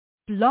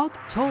Blog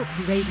Talk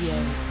Radio.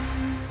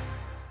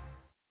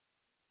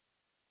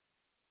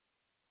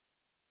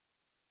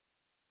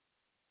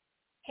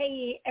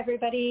 Hey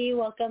everybody,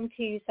 welcome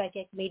to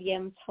Psychic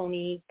Medium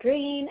Toni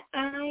Greene.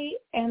 I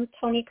am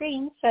Toni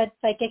Greene, said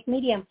Psychic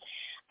Medium.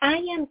 I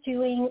am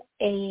doing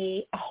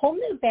a whole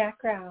new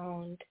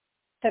background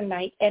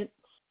tonight, and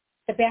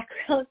the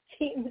background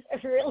seems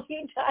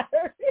really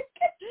dark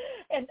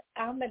and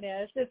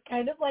ominous. It's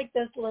kind of like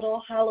this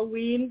little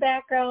Halloween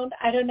background.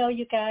 I don't know,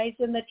 you guys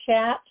in the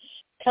chat,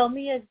 tell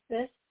me, is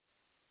this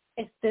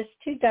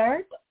too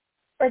dark,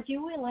 or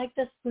do we like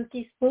the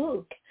spooky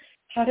spook?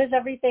 How does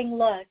everything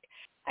look?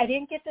 I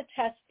didn't get to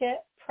test it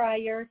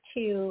prior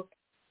to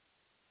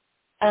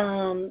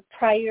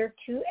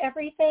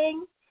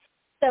everything.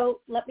 So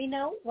let me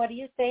know, what do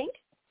you think?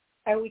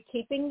 Are we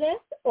keeping this,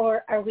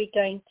 or are we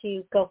going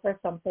to go for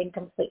something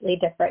completely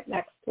different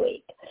next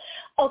week?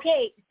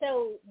 Okay,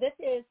 so this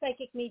is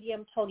Psychic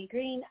Medium Toni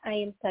Greene. I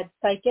am said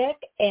psychic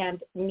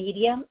and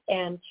medium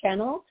and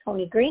channel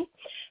Toni Greene.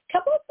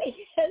 Couple of things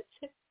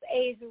to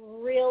say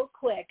real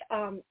quick.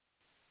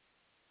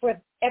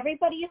 For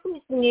everybody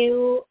who's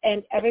new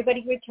and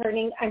everybody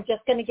returning, I'm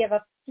just going to give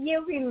a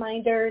few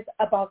reminders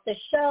about the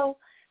show,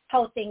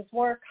 how things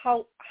work,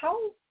 how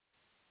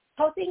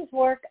things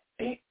work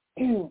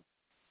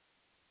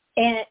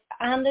and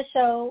on the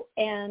show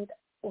and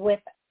with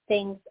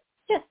things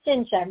just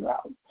in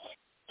general.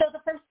 So the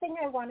first thing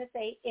I want to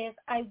say is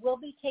I will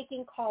be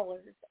taking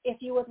callers.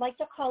 If you would like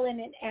to call in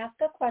and ask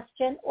a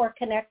question or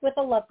connect with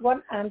a loved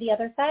one on the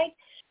other side,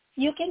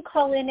 you can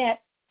call in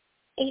at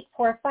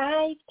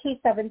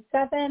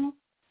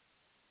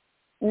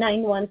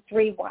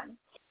 845-277-9131.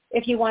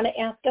 If you want to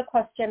ask a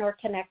question or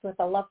connect with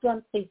a loved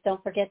one, please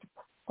don't forget to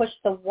push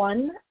the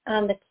 1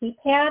 on the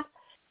keypad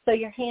so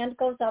your hand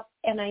goes up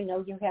and I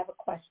know you have a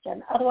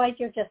question. Otherwise,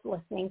 you're just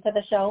listening to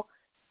the show.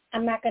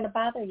 I'm not going to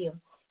bother you.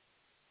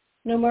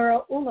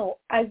 Numero uno,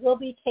 I will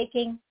be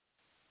taking,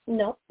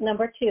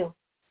 number 2.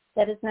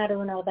 That is not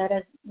uno. That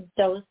is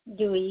dos,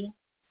 dui.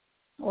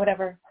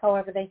 Whatever,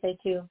 however they say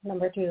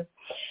number 2.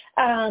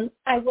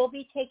 I will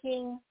be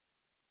taking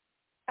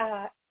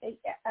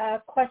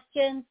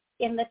questions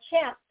in the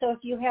chat. So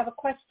if you have a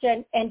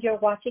question and you're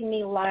watching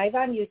me live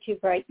on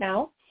YouTube right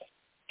now,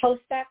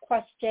 post that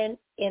question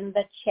in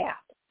the chat.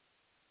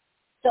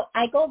 So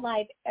I go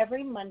live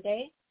every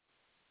Monday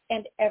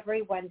and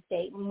every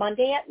Wednesday.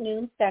 Monday at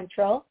noon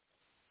Central,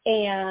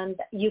 and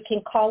you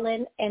can call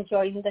in and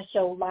join the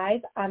show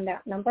live on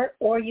that number,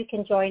 or you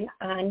can join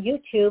on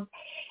YouTube.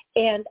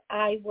 And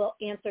I will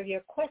answer your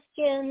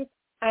questions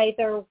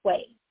either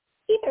way.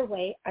 Either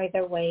way,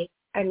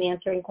 I'm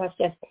answering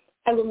questions.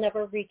 I will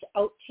never reach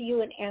out to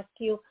you and ask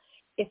you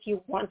if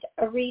you want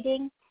a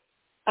reading.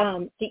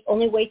 The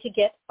only way to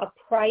get a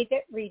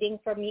private reading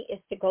from me is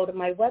to go to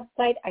my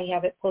website. I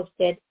have it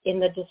posted in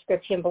the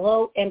description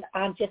below. And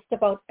on just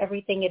about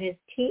everything, it is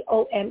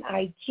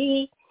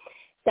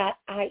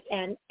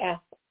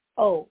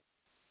TONIG.INFO.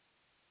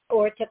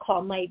 Or to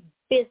call my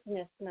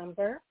business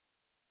number.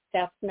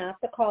 That's not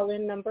the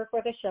call-in number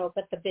for the show,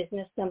 but the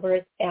business number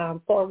is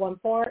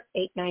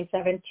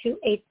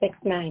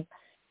 414-897-2869.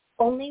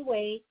 Only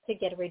way to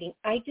get a reading.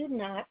 I do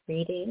not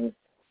readings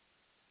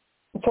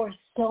for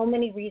so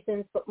many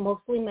reasons, but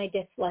mostly my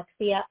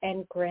dyslexia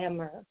and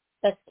grammar.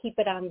 Let's keep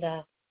it on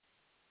the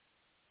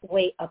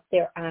way up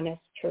there,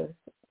 honest truth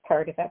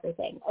part of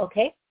everything,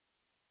 okay?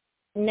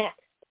 Next,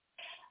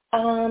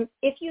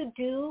 if you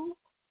do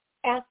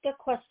ask a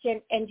question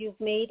and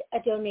you've made a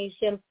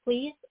donation,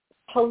 please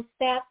post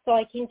that so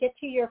I can get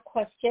to your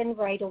question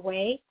right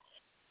away.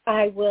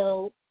 I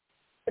will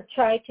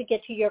try to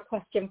get to your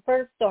question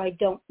first so I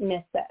don't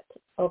miss it,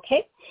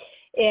 okay?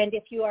 And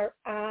if you are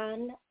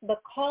on the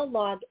call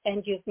log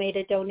and you've made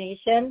a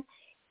donation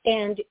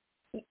and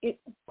you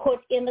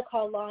put in the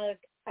call log,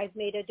 I've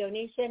made a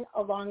donation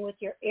along with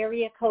your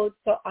area code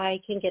so I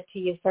can get to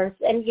you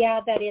first. And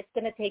yeah, that is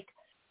going to take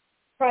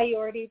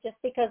priority just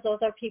because those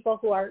are people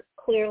who are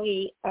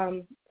clearly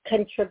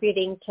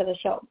contributing to the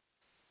show.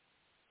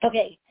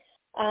 Okay,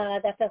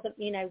 that doesn't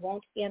mean I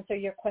won't answer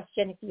your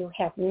question if you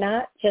have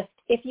not. Just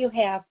if you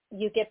have,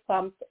 you get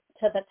bumped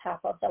to the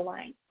top of the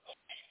line.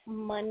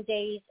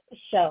 Monday's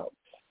show.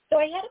 So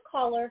I had a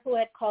caller who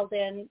had called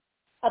in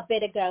a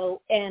bit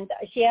ago, and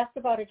she asked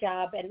about a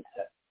job, and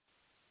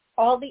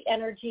all the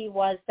energy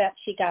was that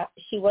she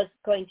was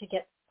going to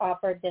get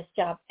offered this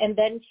job. And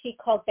then she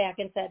called back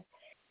and said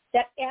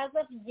that as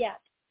of yet,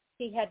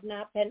 she had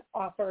not been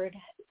offered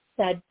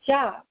said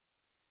job.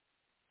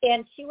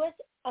 And she was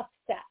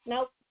upset.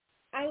 Now,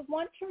 I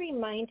want to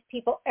remind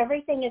people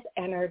everything is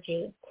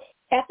energy.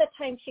 At the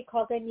time she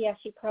called in, yes,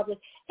 she probably,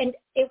 and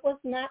it was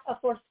not a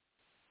for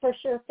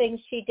sure thing.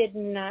 She did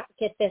not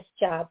get this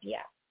job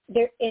yet.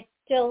 It's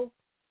still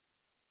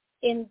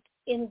in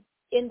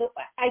the.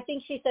 I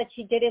think she said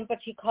she didn't,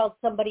 but she called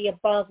somebody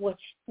above, which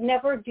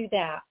never do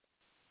that.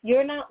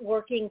 You're not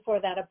working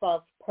for that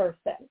above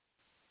person.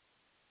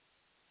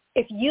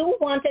 If you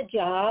want a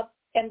job,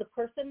 and the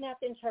person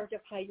that's in charge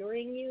of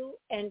hiring you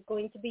and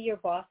going to be your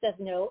boss says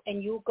no,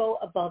 and you go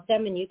above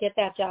them and you get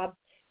that job,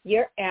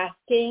 You're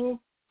asking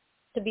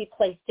to be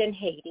placed in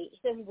Hades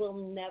and will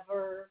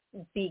never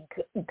be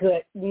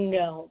good.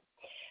 No.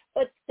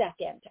 But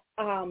second,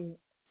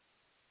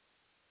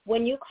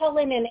 when you call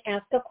in and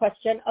ask a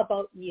question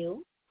about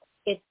you,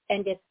 it's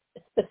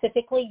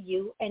specifically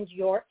you and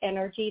your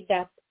energy,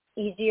 that's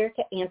easier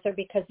to answer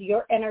because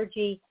your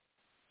energy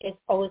is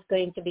always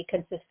going to be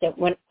consistent.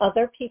 When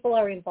other people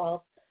are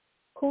involved,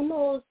 who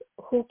knows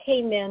who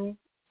came in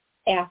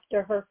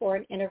after her for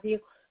an interview?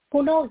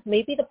 Who knows?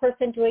 Maybe the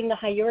person doing the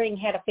hiring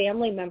had a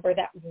family member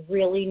that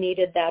really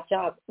needed that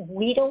job.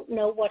 We don't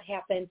know what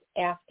happens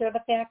after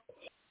the fact.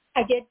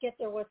 I did get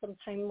there was some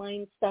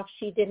timeline stuff.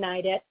 She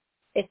denied it.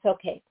 It's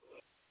okay.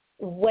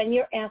 When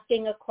you're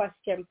asking a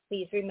question,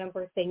 please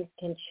remember things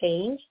can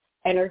change,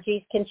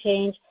 energies can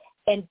change,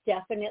 and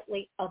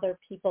definitely other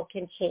people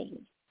can change.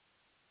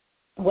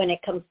 When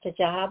it comes to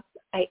jobs,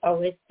 I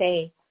always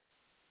say,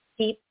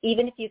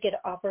 even if you get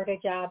offered a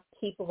job,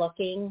 keep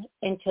looking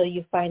until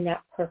you find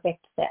that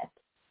perfect fit,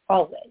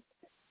 always.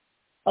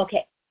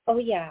 Okay. Oh,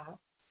 yeah.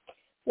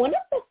 One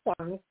of the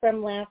songs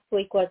from last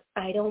week was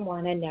I Don't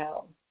Want to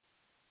Know.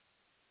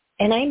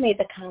 And I made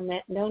the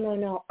comment,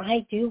 no,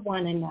 I do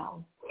want to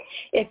know.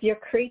 If you're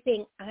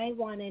creeping, I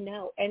want to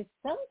know. And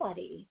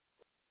somebody,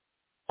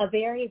 a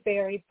very,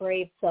 very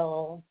brave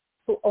soul,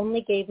 who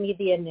only gave me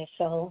the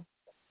initial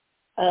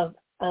of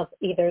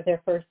either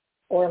their first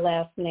or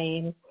last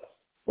name,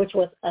 which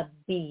was a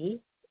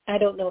B. I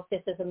don't know if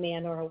this is a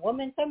man or a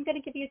woman, so I'm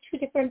going to give you two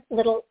different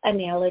little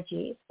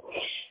analogies.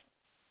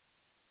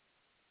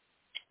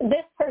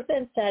 This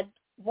person said,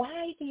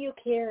 why do you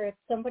care if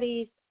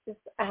somebody's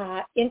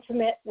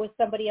intimate with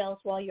somebody else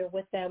while you're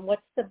with them?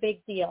 What's the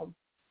big deal?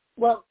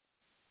 Well,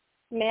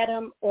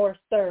 madam or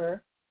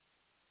sir,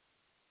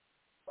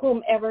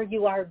 whomever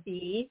you are,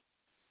 B,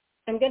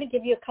 I'm going to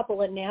give you a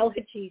couple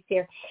analogies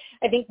here.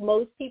 I think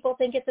most people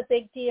think it's a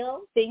big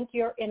deal, think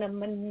you're in a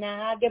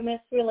monogamous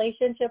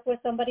relationship with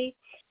somebody,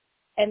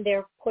 and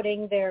they're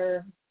putting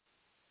they're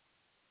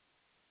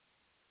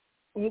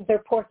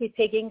porky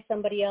pigging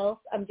somebody else.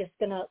 I'm just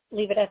going to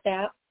leave it at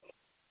that.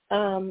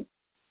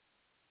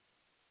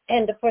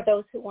 And for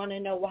those who want to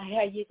know why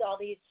I use all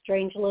these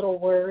strange little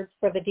words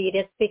for the deed,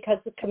 it's because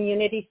the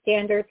community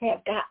standards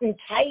have gotten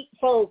tight,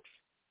 folks.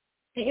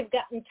 They have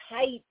gotten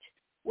tight,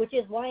 which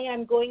is why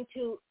I'm going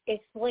to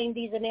explain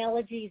these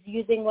analogies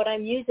using what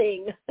I'm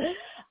using.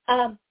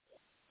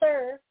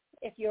 Sir,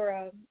 if you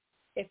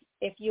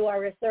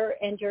are a sir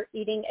and you're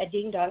eating a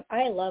ding dong,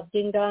 I love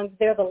ding dongs.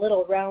 They're the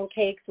little round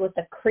cakes with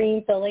the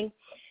cream filling.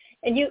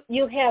 And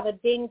you have a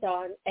ding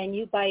dong and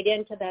you bite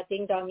into that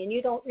ding dong and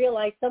you don't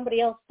realize somebody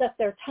else stuck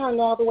their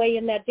tongue all the way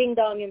in that ding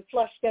dong and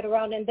flushed it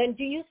around. And then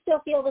do you still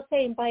feel the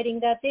same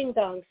biting that ding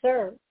dong,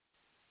 sir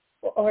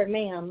or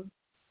ma'am?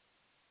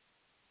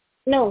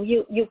 No,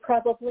 you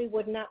probably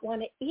would not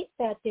want to eat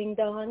that ding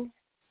dong,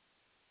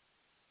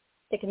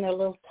 sticking their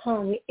little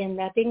tongue in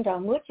that ding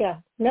dong, would you?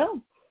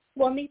 No.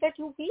 Well, neither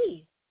do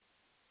we.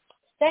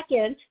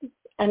 Second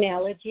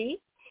analogy,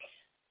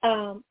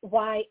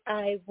 why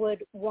I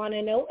would want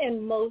to know,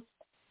 and most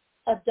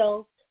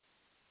adult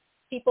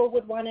people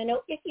would want to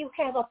know, if you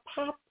have a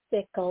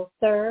popsicle,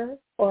 sir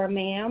or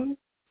ma'am,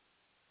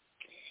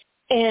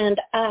 and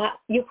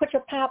you put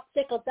your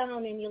popsicle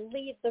down and you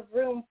leave the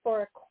room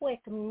for a quick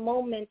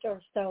moment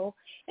or so,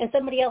 and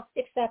somebody else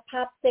sticks that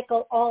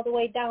popsicle all the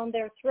way down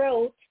their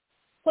throat,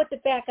 puts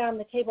it back on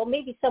the table,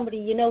 maybe somebody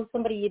you know,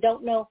 somebody you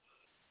don't know,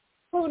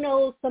 who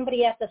knows,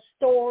 somebody at the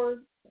store,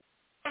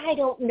 I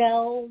don't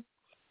know,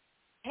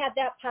 had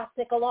that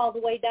popsicle all the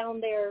way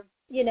down their,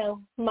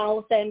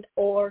 mouth and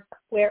or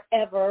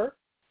wherever.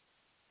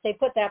 They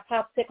put that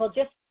popsicle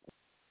just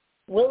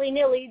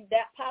willy-nilly,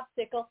 that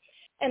popsicle,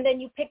 and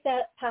then you pick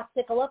that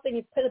popsicle up and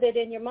you put it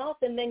in your mouth,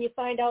 and then you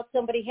find out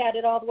somebody had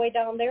it all the way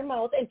down their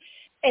mouth,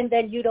 and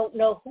then you don't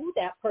know who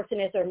that person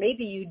is, or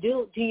maybe you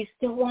do. Do you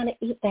still want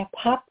to eat that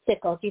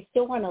popsicle? Do you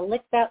still want to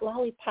lick that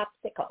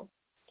lollipopsicle?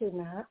 Do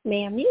not,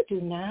 ma'am, you do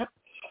not.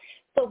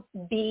 So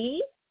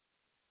be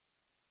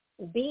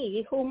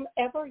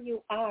whomever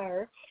you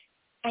are,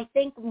 I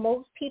think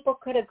most people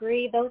could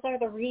agree those are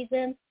the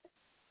reasons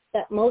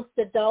that most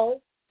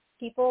adult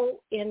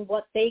people in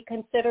what they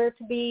consider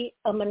to be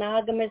a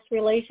monogamous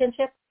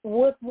relationship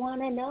would want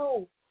to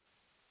know.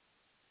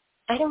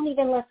 I don't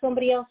even let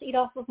somebody else eat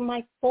off of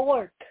my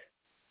fork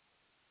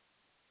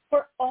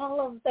for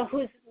all of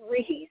those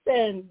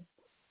reasons.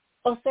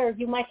 Oh, sir,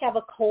 you might have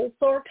a cold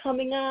sore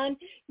coming on.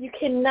 You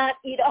cannot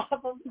eat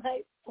off of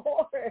my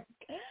fork.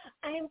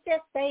 I am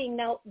just saying.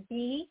 Now,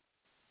 B,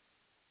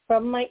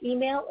 from my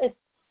email,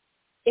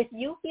 if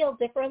you feel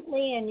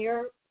differently and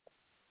you're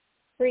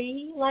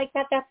free like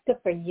that, that's good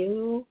for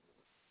you.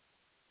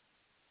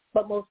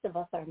 But most of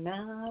us are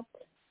not.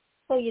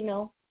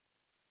 So,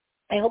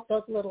 I hope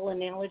those little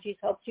analogies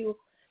helped you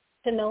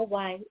to know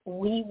why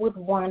we would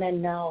want to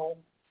know,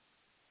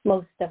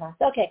 most of us.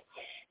 Okay,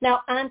 now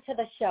on to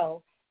the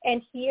show.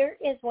 And here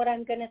is what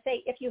I'm going to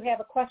say. If you have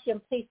a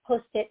question, please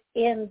post it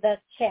in the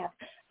chat.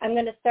 I'm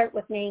going to start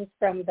with names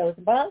from those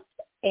above,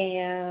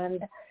 and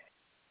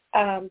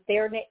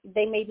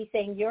they may be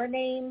saying your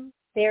name,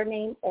 their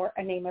name or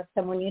a name of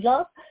someone you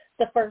love.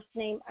 The first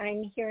name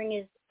I'm hearing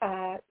is,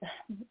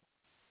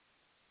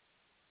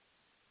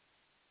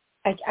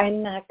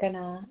 I'm not going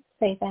to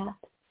say that.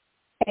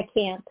 I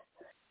can't.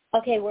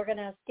 Okay, we're going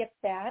to skip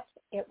that.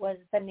 It was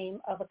the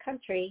name of a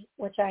country,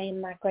 which I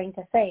am not going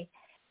to say.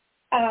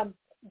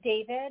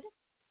 David,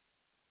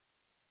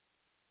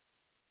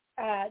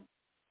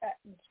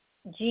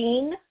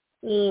 Jean,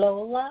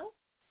 Lola.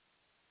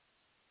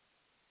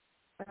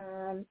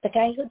 The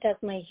guy who does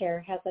my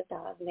hair has a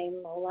dog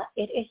named Lola.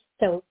 It is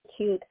so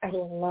cute. I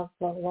love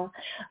Lola.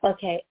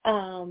 Okay.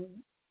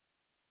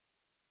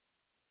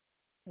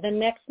 The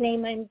next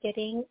name I'm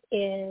getting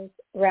is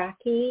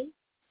Rocky,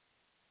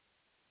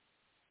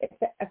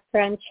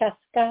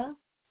 Francesca,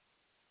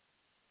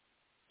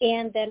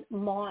 and then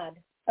Maud.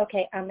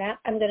 Okay, on that,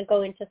 I'm going to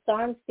go into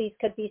songs. These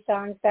could be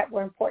songs that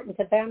were important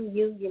to them.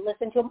 You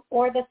listen to them,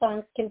 or the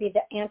songs can be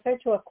the answer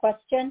to a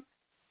question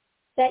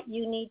that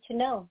you need to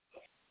know.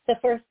 The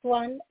first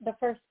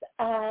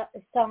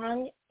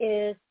song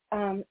is,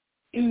 I'm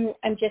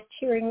just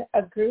hearing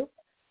a group,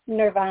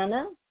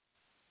 Nirvana.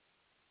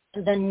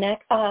 The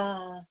next,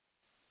 I'm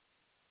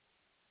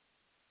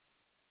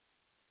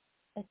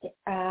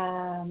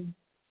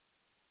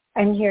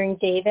hearing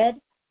David,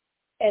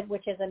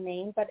 which is a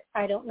name, but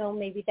I don't know.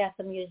 Maybe that's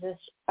a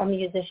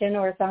musician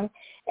or a song.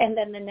 And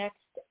then the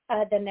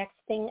next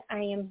thing I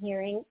am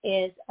hearing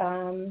is,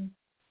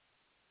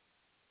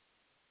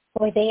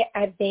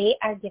 they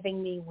are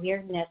giving me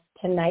weirdness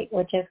tonight,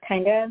 which is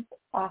kind of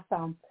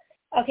awesome.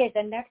 Okay,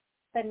 the next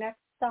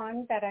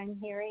song that I'm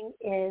hearing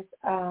is,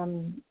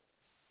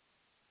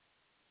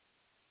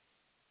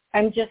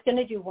 I'm just going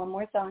to do one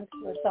more song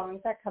because the songs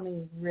are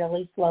coming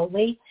really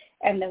slowly,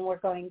 and then we're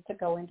going to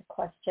go into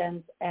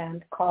questions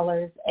and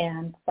callers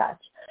and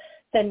such.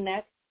 The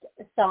next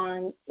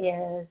song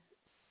is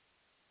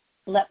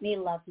Let Me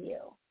Love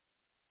You.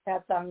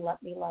 That song,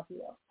 Let Me Love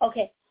You.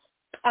 Okay.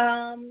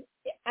 I'm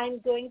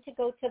going to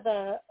go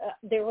to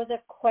there was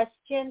a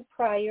question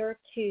prior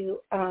to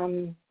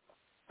the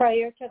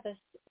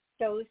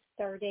show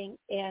starting,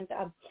 and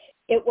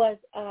it was,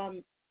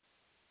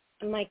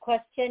 my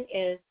question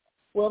is,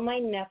 will my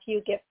nephew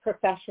get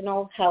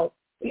professional help?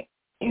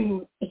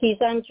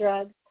 He's on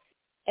drugs,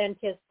 and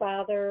his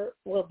father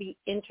will be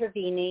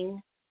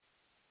intervening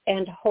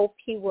and hope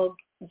he will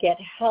get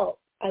help.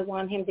 I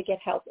want him to get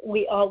help.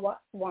 We all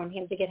want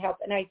him to get help.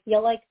 And I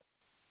feel like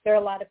there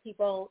are a lot of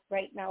people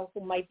right now who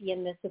might be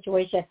in this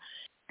situation.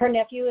 Her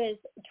nephew is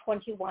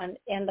 21,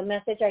 and the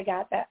message I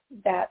got that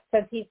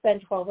since he's been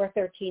 12 or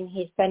 13,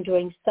 he's been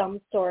doing some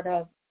sort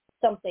of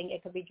something.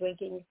 It could be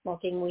drinking,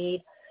 smoking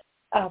weed,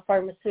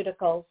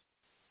 pharmaceuticals,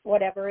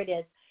 whatever it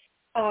is.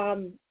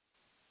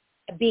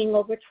 Being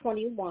over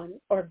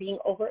 21 or being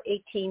over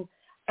 18,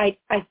 I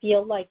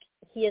feel like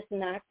he is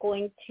not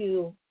going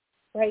to,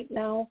 right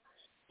now,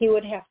 he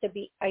would have to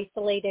be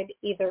isolated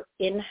either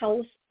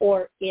in-house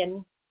or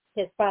in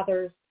his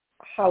father's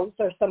house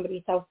or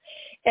somebody's house.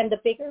 And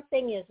the bigger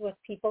thing is with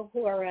people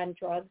who are on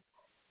drugs,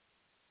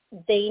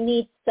 they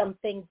need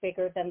something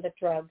bigger than the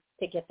drugs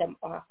to get them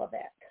off of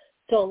it.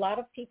 So a lot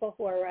of people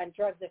who are on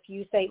drugs, if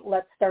you say,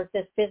 let's start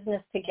this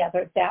business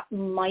together, that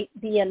might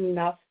be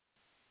enough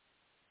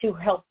to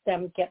help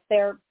them get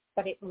there,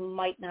 but it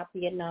might not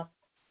be enough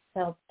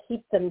to help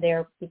keep them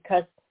there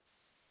because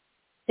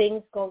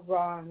things go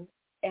wrong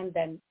and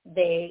then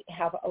they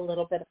have a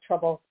little bit of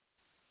trouble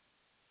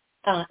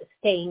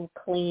staying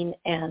clean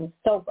and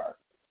sober,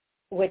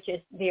 which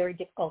is very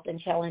difficult and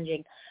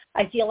challenging.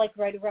 I feel like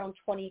right around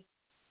 24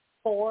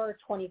 or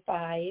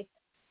 25,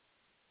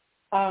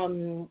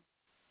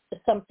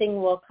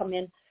 something will come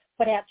in.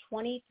 But at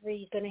 23,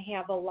 he's going to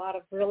have a lot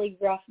of really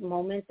rough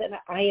moments, and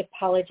I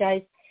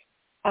apologize.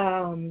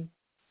 And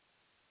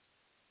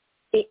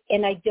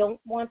I don't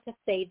want to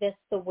say this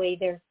the way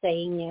they're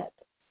saying it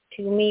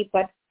to me,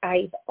 but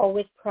I've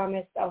always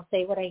promised I'll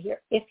say what I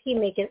hear. If he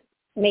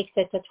makes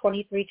it to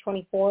 23,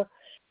 24,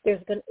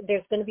 there's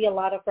going to be a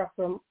lot of rough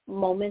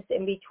moments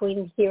in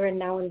between here and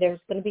now, and there's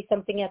going to be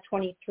something at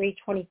 23,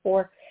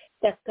 24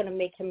 that's going to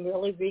make him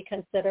really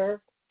reconsider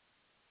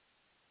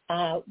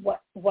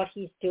what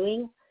he's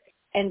doing.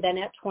 And then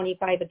at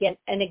 25 again,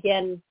 and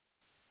again,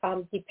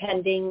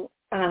 depending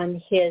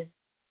on his,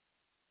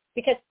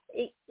 because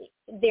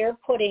they're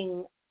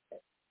putting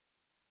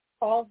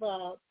all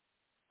the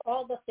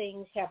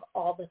things, have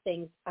all the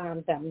things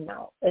on them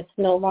now. It's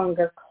no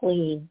longer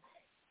clean.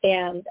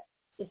 And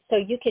so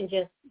you can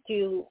just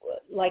do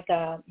like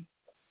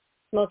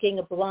smoking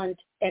a blunt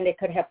and it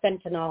could have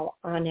fentanyl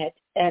on it,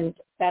 and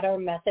better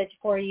message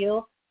for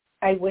you.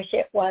 I wish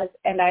it was,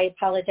 and I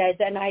apologize,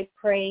 and I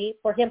pray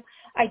for him.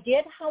 I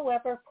did,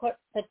 however, put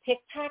the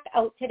TikTok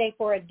out today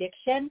for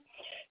addiction.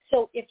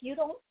 So if you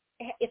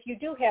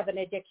do have an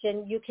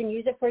addiction, you can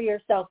use it for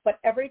yourself. But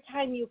every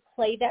time you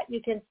play that,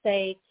 you can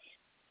say,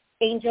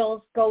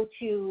 angels go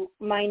to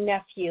my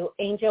nephew,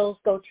 angels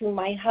go to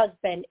my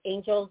husband,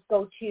 angels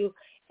go to,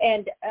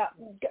 and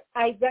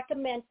I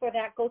recommend for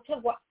that, go to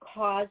what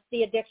caused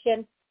the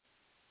addiction.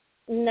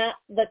 not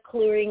the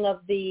clearing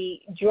of the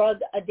drug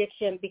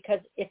addiction, because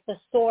if the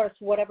source,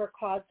 whatever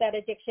caused that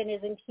addiction,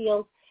 isn't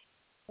healed,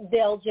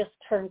 they'll just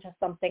turn to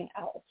something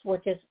else,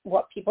 which is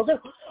what people do.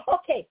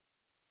 Okay.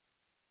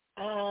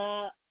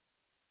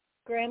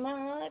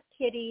 Grandma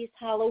Kitty's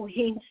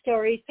Halloween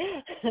stories.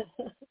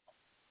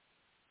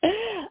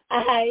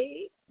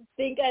 I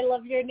think I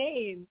love your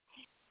name.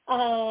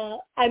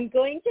 I'm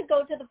going to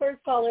go to the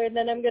first caller, and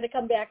then I'm going to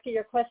come back to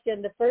your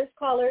question. The first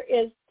caller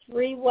is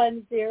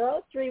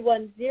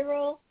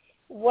 310.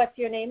 What's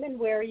your name and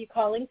where are you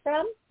calling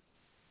from?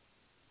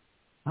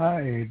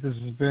 Hi, this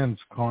is Vince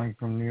calling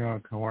from New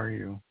York. How are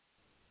you?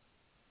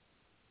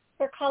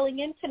 For calling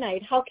in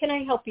tonight. How can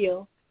I help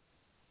you?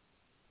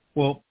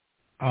 Well,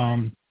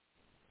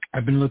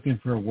 I've been looking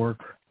for work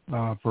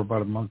for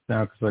about a month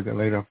now because I got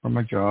laid off from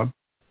my job.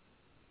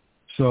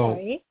 So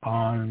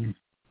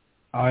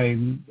I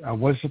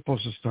was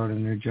supposed to start a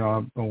new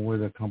job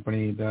with a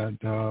company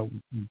that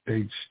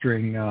they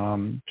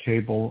string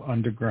cable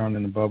underground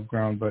and above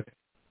ground, but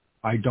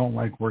I don't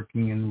like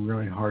working in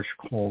really harsh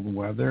cold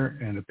weather,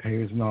 and the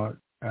pay is not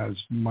as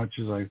much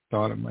as I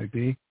thought it might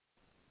be.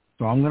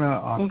 So I'm going to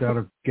opt out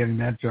of getting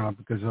that job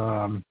because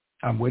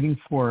I'm waiting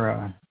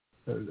for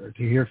to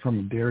hear from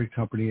a dairy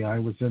company. I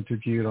was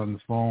interviewed on the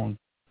phone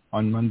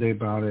on Monday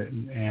about it,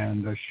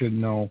 and I should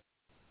know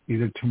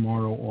either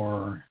tomorrow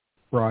or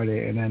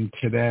Friday. And then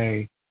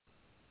today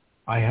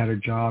I had a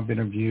job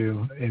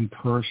interview in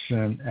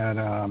person at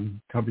a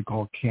company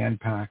called Can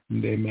Pack,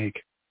 and they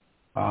make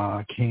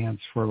cans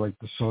for like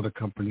the soda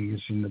companies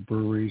and the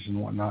breweries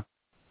and whatnot.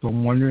 So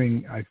I'm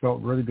wondering, I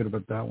felt really good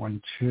about that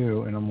one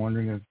too, and I'm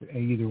wondering if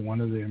either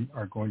one of them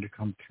are going to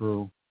come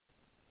through.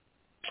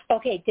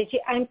 Okay,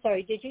 I'm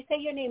sorry, did you say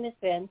your name is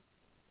Vince?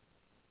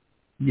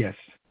 Yes.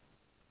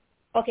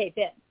 Okay,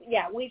 Vince.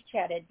 Yeah, we've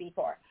chatted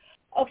before.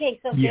 Okay,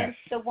 so yes. Vince,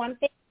 the one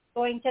thing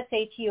I'm going to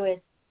say to you is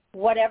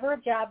whatever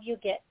job you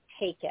get,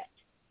 take it.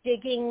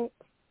 Digging,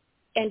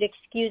 and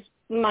excuse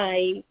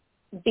my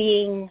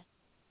being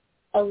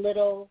a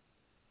little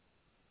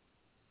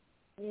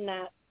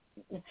not,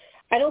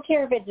 I don't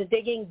care if it's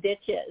digging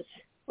ditches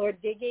or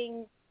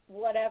digging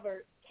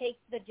whatever, take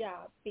the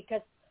job,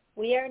 because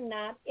we are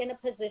not in a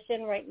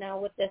position right now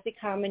with this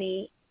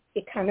economy,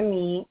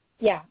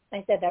 yeah,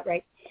 I said that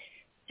right,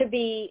 to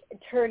be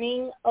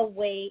turning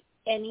away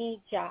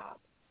any job.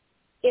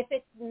 If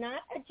it's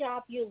not a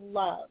job you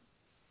love,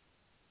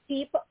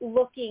 keep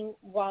looking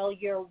while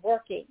you're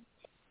working,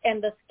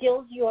 and the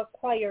skills you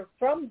acquire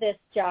from this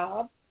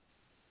job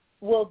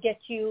will get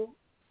you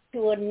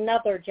to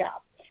another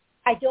job.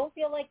 I don't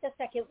feel like the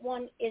second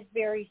one is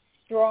very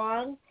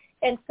strong.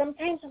 And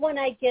sometimes when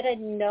I get a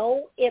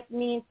no, it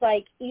means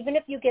like even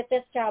if you get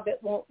this job, it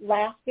won't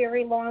last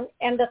very long.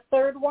 And the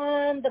third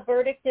one, the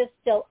verdict is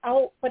still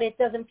out, but it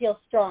doesn't feel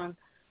strong.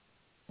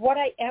 What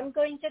I am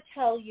going to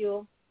tell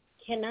you,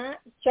 cannot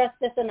stress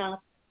this enough,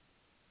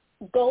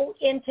 go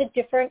into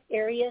different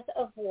areas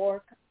of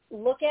work,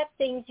 look at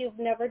things you've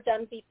never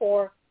done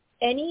before.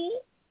 Any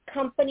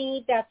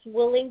company that's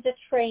willing to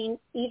train,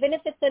 even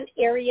if it's an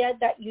area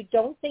that you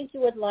don't think you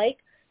would like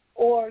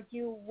or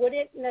you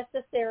wouldn't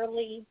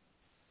necessarily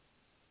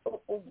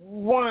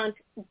want,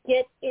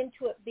 get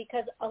into it,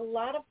 because a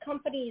lot of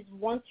companies,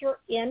 once you're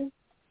in,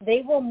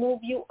 they will move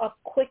you up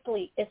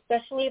quickly,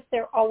 especially if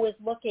they're always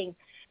looking.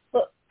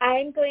 But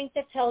I'm going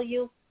to tell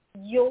you,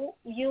 you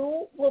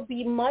will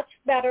be much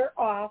better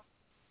off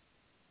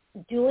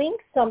doing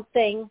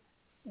something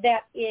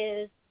that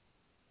is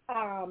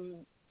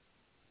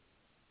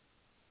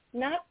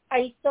not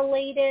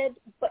isolated,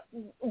 but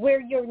where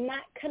you're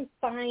not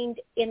confined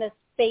in a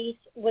space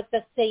with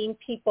the same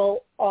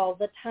people all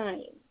the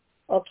time.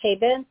 Okay,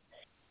 Vince?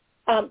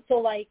 So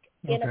like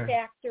in a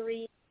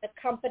factory, a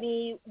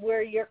company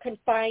where you're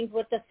confined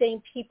with the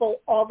same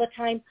people all the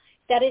time,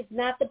 that is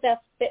not the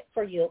best fit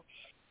for you.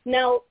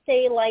 Now,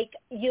 say like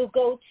you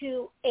go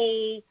to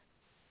a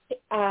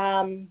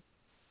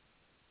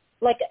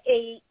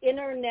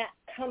internet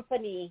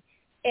company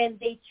and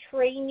they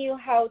train you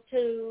how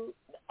to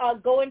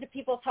go into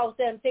people's houses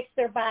and fix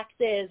their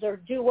boxes or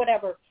do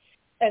whatever,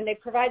 and they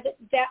provide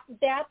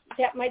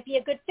that might be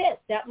a good fit.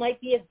 That might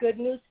be a good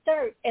new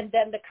start, and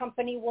then the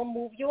company will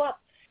move you up.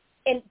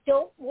 And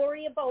don't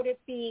worry about it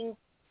being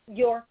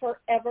your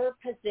forever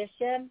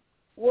position.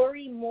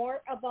 Worry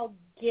more about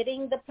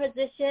getting the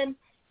position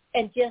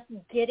and just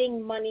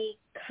getting money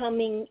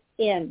coming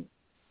in.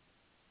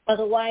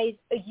 Otherwise,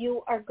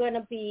 you are going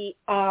to be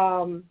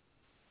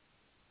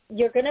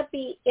you're going to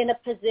be in a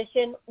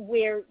position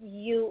where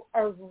you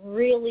are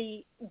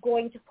really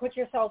going to put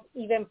yourself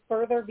even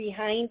further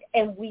behind,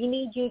 and we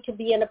need you to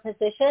be in a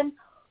position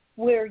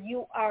where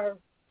you are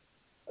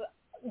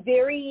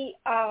very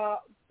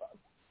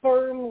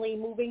firmly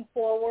moving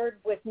forward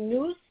with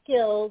new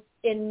skills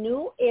in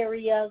new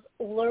areas,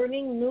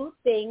 learning new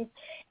things,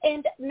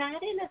 and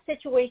not in a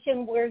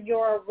situation where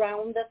you're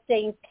around the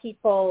same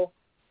people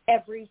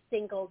every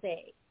single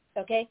day,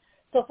 okay?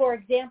 So, for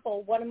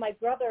example, one of my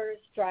brothers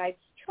drives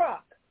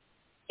truck,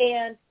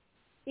 and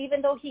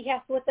even though he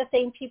has with the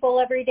same people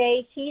every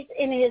day, he's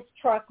in his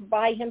truck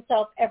by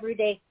himself every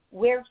day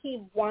where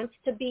he wants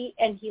to be,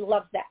 and he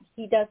loves that.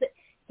 He does it.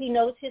 He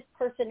knows his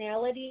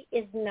personality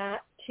is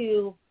not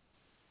to,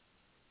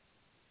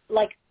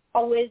 like,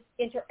 always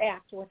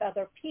interact with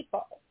other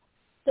people.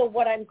 So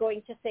what I'm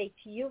going to say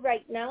to you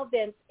right now,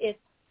 Vince, is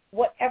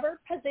whatever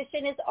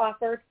position is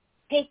offered,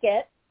 take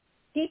it,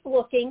 keep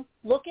looking,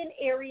 look in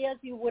areas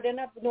you wouldn't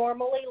have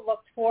normally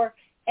looked for,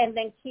 and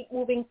then keep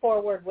moving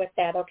forward with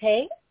that,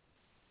 okay?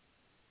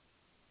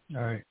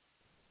 All right.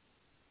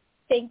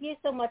 Thank you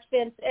so much,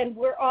 Vince. And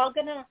we're all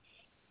going to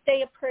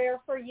say a prayer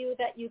for you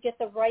that you get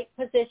the right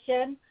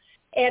position.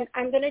 And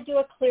I'm going to do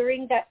a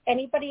clearing that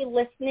anybody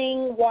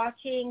listening,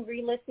 watching,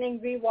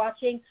 re-listening,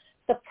 re-watching,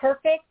 the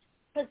perfect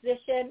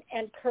position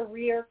and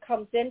career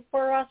comes in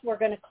for us. We're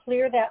going to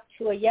clear that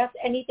to a yes.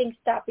 Anything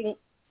stopping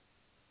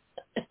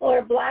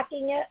or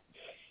blocking it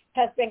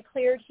has been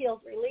cleared,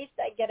 healed, released.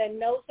 I get a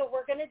no. So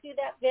we're going to do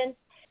that, Vince.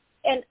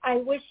 And I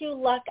wish you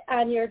luck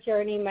on your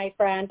journey, my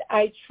friend.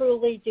 I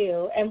truly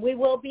do. And we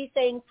will be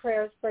saying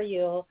prayers for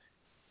you.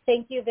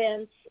 Thank you,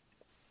 Vince.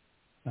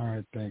 All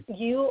right, thanks.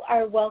 You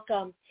are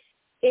welcome.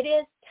 It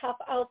is tough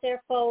out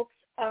there, folks.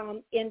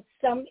 In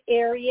some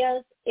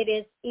areas, it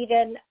is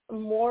even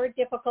more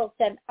difficult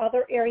than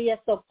other areas.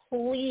 So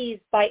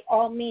please, by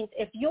all means,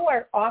 if you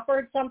are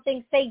offered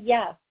something, say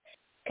yes.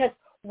 Because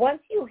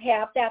once you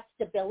have that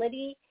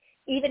stability,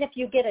 even if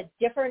you get a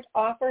different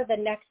offer the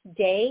next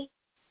day,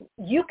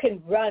 you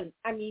can run.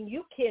 I mean,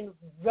 you can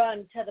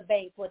run to the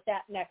bank with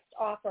that next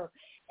offer.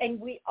 And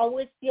we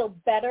always feel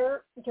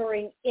better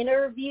during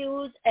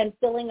interviews and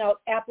filling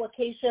out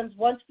applications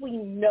once we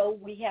know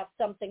we have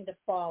something to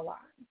fall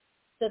on.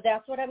 So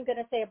that's what I'm going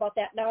to say about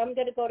that. Now I'm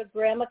going to go to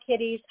Grandma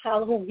Kitty's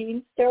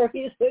Halloween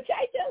stories, which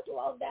I just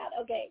love that.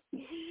 Okay.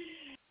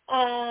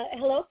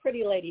 Hello,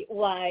 pretty lady.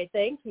 Why,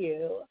 thank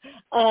you.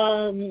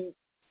 I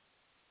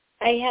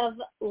have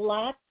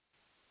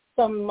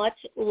some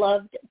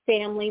much-loved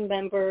family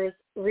members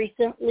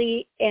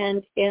recently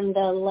and in the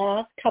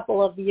last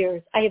couple of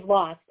years. I'm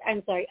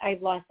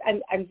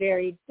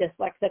very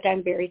dyslexic.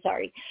 I'm very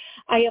sorry.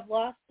 I have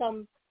lost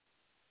some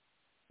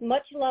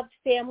much-loved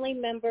family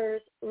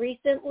members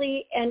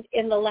recently and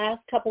in the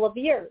last couple of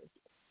years.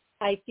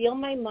 I feel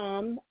my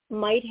mom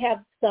might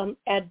have some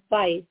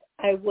advice.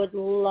 I would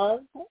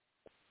love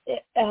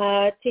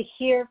to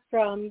hear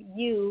from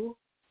you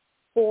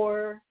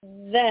for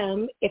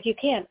them if you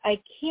can. I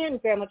can,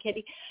 Grandma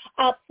Kitty.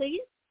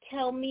 Please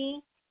tell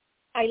me.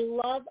 I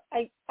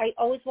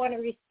always want to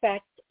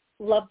respect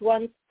loved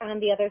ones on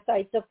the other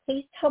side. So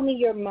please tell me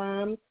your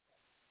mom's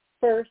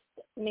first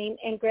name.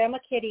 And Grandma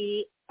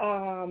Kitty,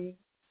 the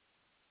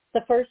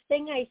first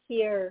thing I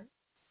hear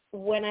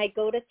when I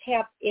go to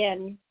tap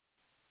in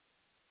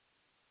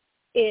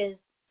is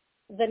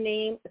the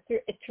name.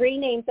 Three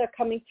names are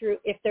coming through.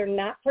 If they're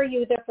not for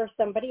you, they're for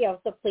somebody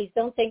else. So please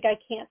don't think I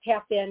can't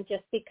tap in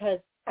just because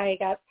I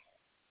got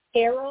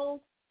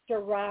Harold,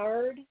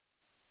 Gerard,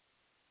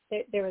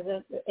 there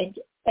was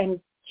and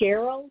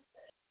Gerald.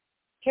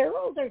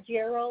 Harold or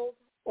Gerald,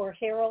 or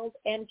Harold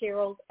and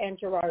Gerald and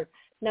Gerard.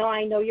 Now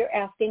I know you're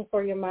asking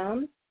for your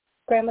mom,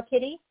 Grandma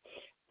Kitty,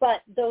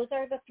 but those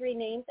are the three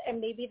names, and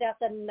maybe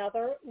that's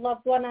another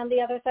loved one on the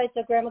other side.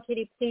 So Grandma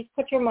Kitty, please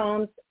put your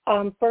mom's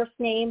first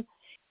name,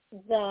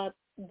 the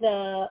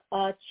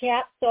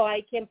chat, so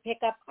I can pick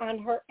up on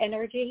her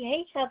energy.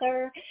 Hey,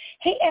 Heather.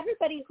 Hey,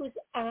 everybody who's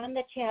on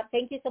the chat,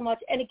 thank you so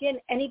much. And again,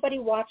 anybody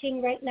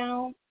watching right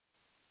now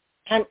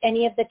on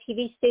any of the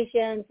TV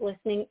stations,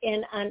 listening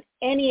in on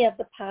any of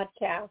the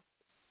podcasts,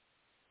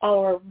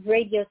 our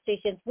radio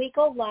stations, we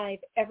go live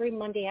every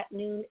Monday at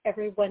noon,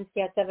 every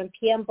Wednesday at 7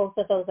 p.m. Both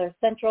of those are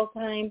Central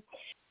Time.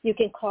 You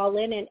can call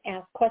in and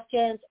ask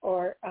questions,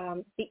 or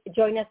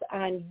join us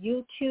on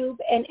YouTube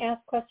and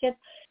ask questions.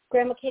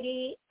 Grandma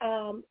Kitty,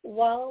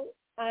 while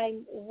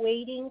I'm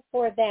waiting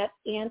for that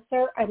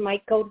answer, I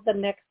might go to the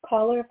next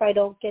caller if I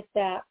don't get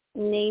that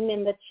name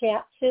in the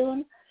chat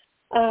soon.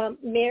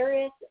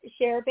 Maris,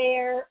 Cher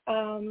Bear,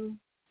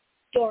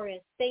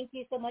 Doris, thank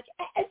you so much.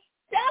 Estella,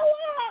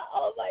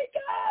 oh my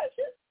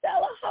gosh,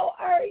 Estella, how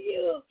are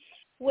you?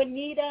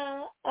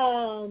 Juanita,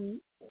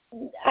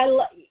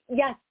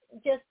 yes,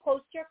 just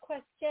post your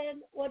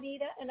question,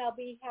 Juanita, and I'll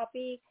be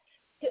happy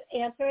to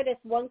answer it.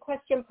 It's one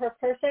question per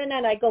person,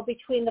 and I go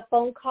between the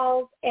phone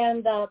calls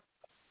and the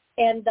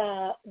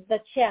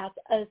chat.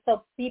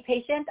 So be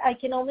patient. I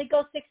can only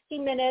go 60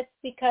 minutes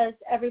because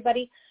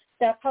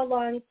that's how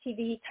long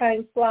TV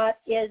time slot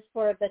is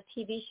for the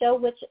TV show,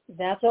 which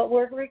that's what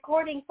we're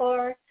recording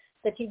for,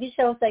 the TV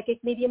show,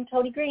 Psychic Medium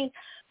Toni Greene.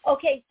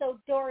 Okay, so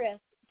Doris,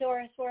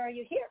 where are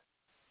you? Here.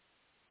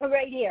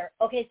 Right here.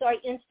 Okay, so I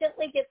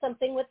instantly get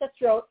something with the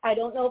throat. I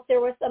don't know if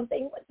there was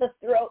something with the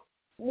throat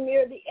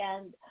near the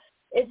end.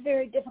 It's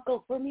very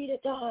difficult for me to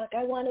talk.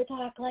 I want to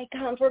talk like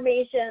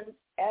confirmations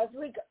as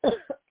we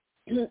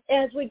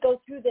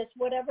go through this.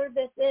 Whatever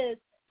this is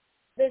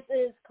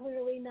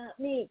clearly not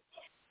me.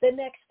 The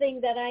next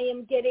thing that I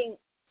am getting,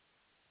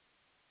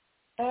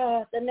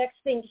 the next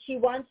thing she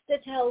wants to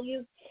tell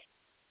you,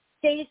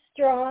 stay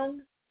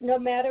strong, No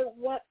matter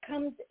what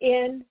comes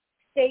in,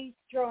 stay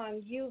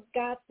strong. You've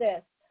got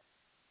this.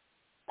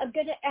 I'm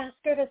going to ask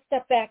her to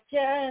step back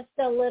just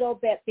a little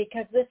bit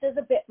because this is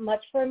a bit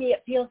much for me.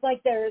 It feels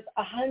like there's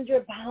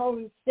 100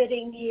 pounds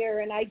sitting here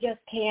and I just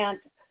can't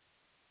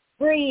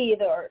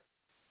breathe, or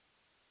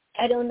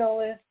I don't know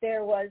if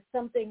there was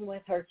something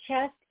with her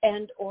chest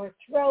and or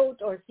throat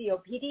or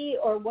COPD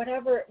or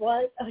whatever it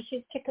was. Oh,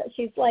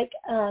 she's like,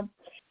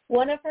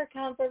 one of her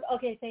comfort.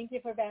 Okay, thank you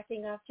for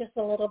backing off just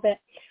a little bit.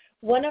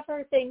 One of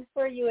her things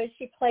for you is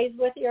she plays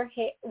with your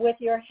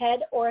head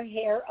or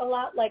hair a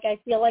lot. Like I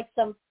feel like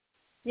some,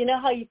 you know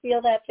how you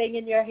feel that thing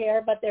in your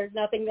hair, but there's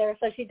nothing there.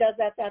 So she does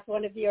that. That's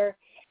one of your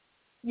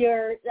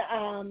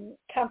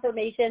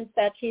confirmations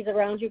that she's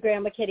around you,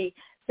 Grandma Kitty.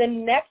 The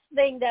next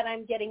thing that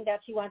I'm getting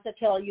that she wants to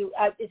tell you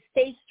is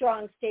stay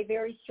strong, stay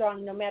very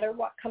strong. No matter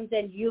what comes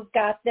in, you've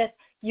got this.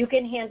 You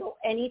can handle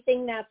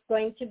anything that's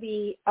going to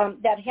be,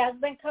 that has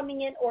been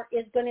coming in or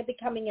is going to be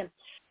coming in.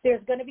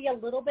 There's going to be a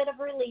little bit of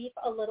relief,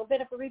 a little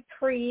bit of a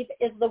reprieve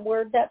is the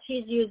word that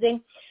she's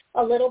using,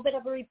 a little bit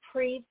of a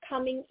reprieve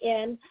coming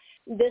in.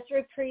 This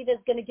reprieve is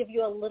going to give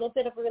you a little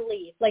bit of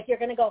relief. Like you're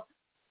going to go,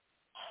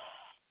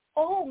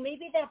 oh,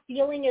 maybe that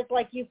feeling is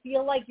like you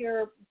feel like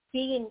you're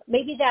being,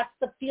 maybe that's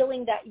the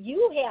feeling that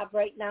you have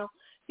right now,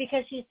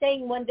 because she's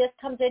saying when this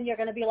comes in, you're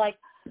going to be like,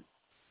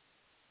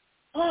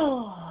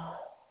 oh.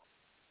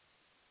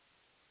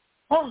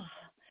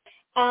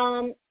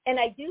 And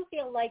I do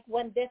feel like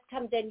when this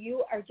comes in,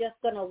 you are just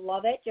going to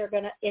love it.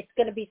 It's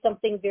going to be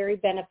something very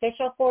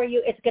beneficial for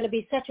you. It's going to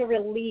be such a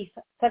relief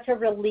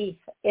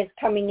is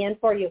coming in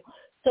for you.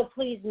 So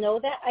please know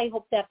that. I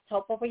hope that's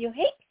helpful for you.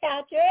 Hey,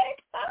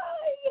 Patrick.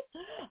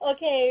 Hi.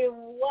 Okay,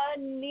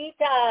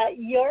 Juanita,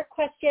 your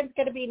question's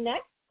going to be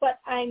next, but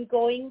I'm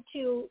going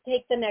to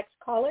take the next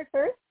caller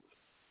first.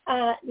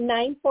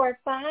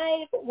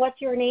 945,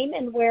 what's your name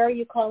and where are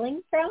you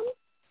calling from?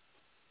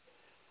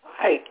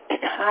 Hi,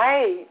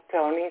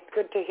 Toni. It's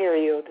good to hear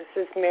you. This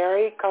is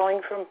Mary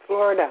calling from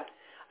Florida.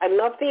 I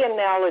love the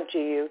analogy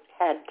you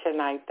had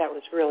tonight. That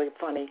was really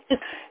funny.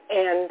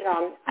 And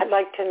I'd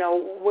like to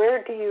know,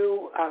 where do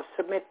you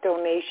submit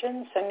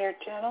donations on your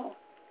channel?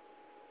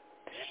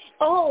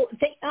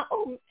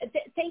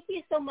 Thank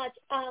you so much.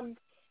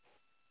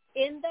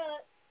 In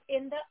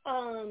the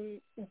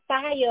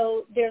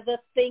bio, there's a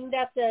thing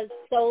that says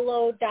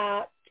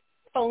solo.Toni,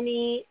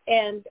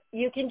 and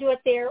you can do it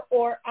there,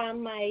 or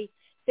on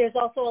there's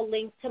also a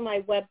link to my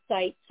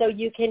website, so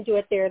you can do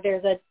it there.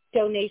 There's a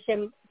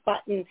donation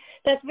button.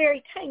 That's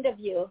very kind of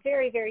you.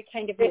 Very, very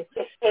kind of you.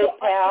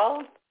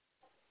 PayPal?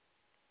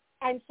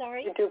 I'm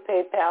sorry? You do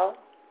PayPal?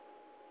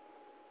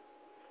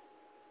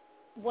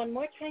 One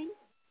more time?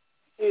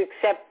 You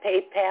accept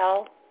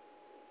PayPal?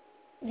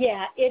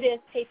 Yeah, it is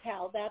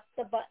PayPal. That's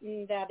the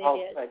button that it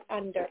is good.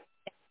 under.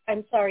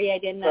 I'm sorry I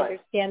didn't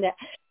understand that.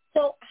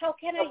 So how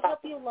can I help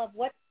you, love?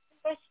 What's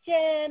the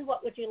question?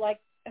 What would you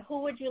like?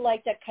 Who would you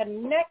like to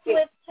connect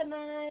with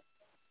tonight?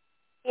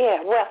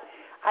 Yeah, well,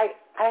 I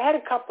had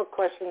a couple of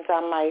questions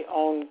on my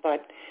own,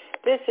 but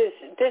this is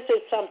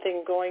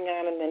something going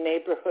on in the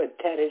neighborhood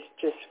that is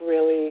just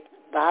really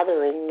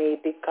bothering me,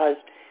 because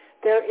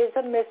there is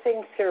a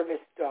missing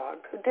service dog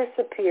who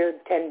disappeared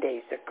 10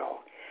 days ago.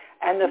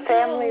 And the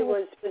family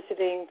was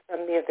visiting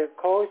from the other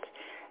coast,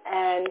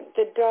 and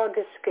the dog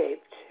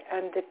escaped.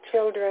 And the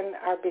children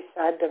are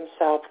beside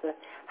themselves.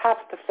 Half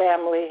the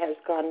family has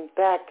gone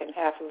back, and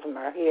half of them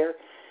are here,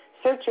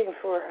 searching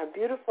for a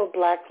beautiful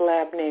black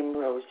lab named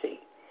Rosie.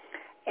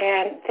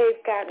 And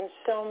they've gotten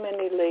so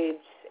many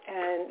leads,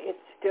 and it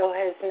still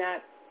has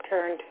not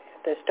turned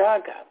this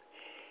dog up.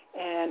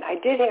 And I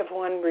did have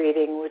one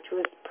reading, which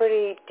was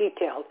pretty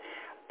detailed,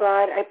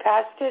 but I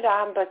passed it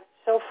on, but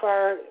so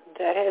far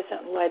that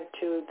hasn't led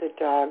to the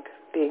dog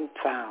being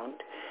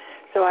found.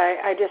 So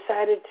I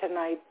decided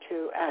tonight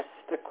to ask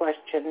the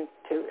question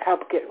to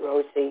help get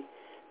Rosie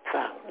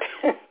found.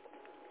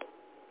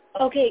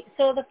 Okay,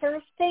 so the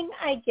first thing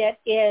I get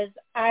is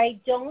I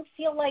don't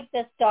feel like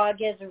this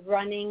dog is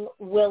running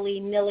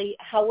willy-nilly.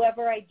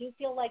 However, I do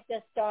feel like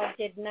this dog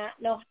did not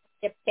know how to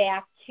get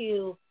back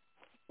to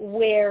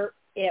where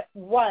it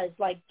was.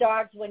 Like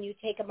dogs, when you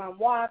take them on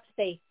walks,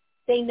 they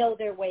know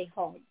their way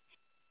home.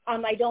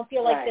 I don't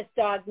feel like this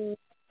dog knows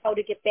how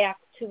to get back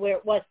to where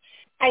it was.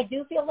 I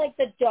do feel like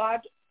the dog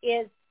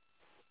is,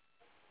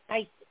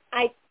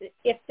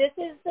 if this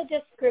is the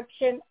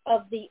description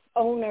of the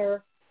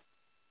owner,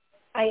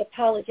 I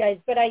apologize,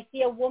 but I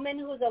see a woman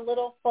who's a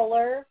little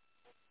fuller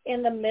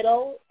in the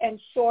middle and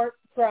short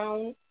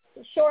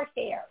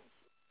hair.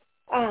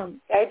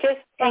 I just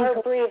saw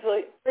her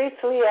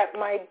briefly at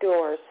my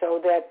door,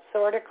 so that's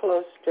sort of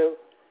close to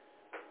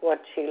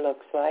what she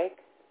looks like.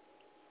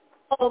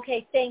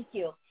 Okay, thank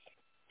you.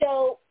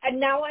 So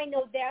now I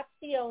know that's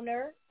the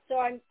owner. So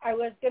I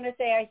was going to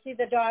say I see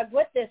the dog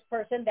with this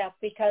person. That's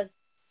because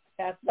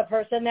that's the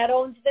person that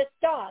owns this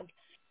dog.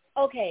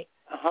 Okay,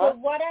 so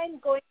what I'm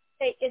going to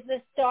say is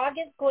this dog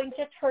is going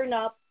to turn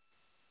up,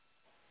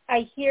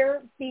 I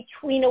hear,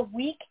 between a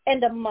week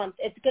and a month.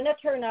 It's going to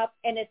turn up,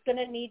 and it's going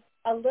to need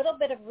a little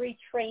bit of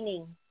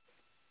retraining.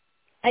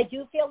 I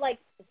do feel like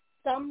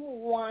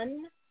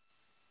someone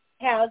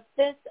has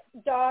this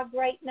dog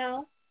right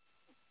now.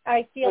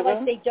 I feel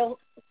like they don't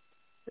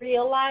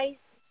realize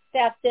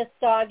that this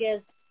dog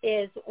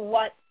is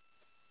what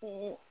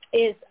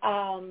is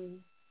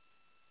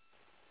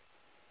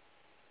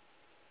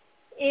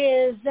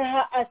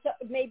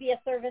maybe a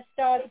service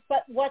dog.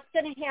 But what's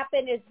going to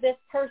happen is this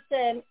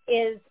person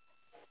is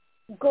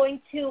going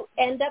to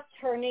end up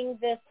turning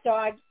this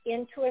dog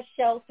into a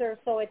shelter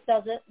so it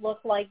doesn't look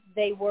like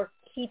they were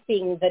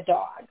keeping the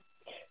dog.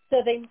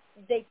 So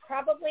they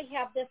probably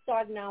have this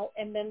dog now,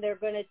 and then they're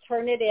going to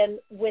turn it in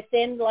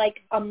within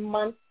like a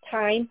month's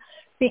time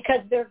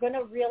because they're going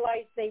to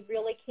realize they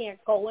really can't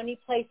go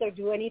anyplace or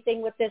do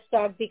anything with this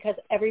dog because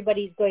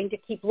everybody's going to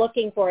keep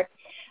looking for it.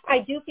 I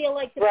do feel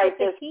like there's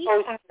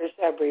posters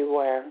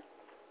everywhere.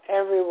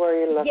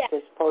 Everywhere you look,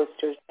 there's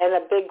posters, and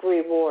a big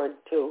reward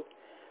too,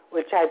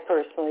 which I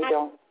personally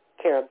don't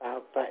care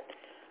about, but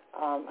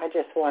I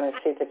just want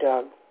to see the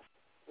dog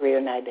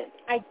reunited.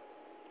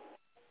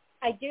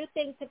 I do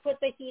think to put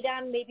the heat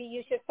on, maybe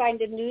you should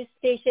find a news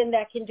station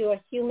that can do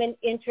a human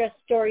interest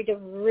story to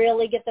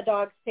really get the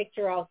dog's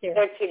picture out there.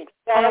 That's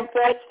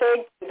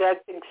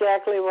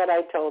exactly what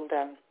I told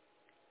them.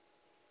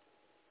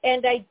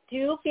 And I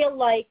do feel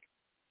like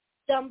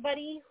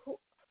somebody,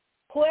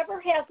 whoever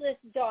has this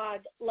dog,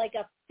 like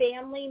a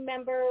family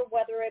member,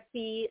 whether it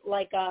be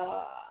like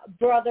a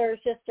brother,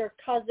 sister,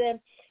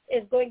 cousin,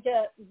 is going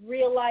to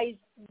realize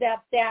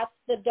that that's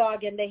the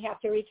dog and they have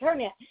to return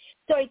it.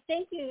 So I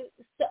thank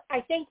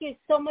you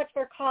so much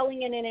for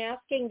calling in and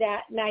asking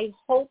that, and I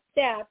hope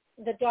that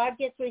the dog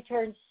gets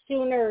returned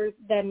sooner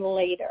than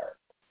later.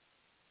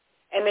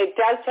 And it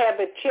does have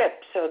a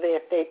chip, so that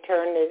if they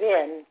turn it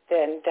in,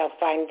 then they'll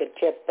find the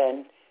chip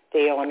and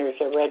the owners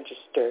are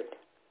registered.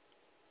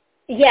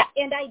 Yeah,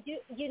 and I do,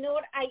 you know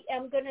what, I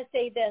am going to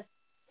say this.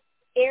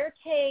 Air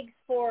tags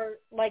for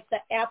like the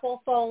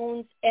Apple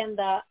phones and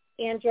the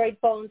Android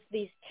phones,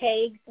 these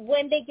tags,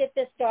 when they get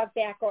this dog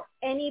back, or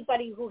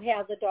anybody who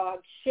has a dog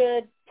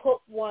should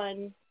put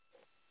one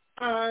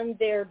on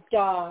their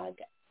dog.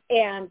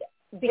 And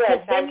because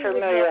yes, I'm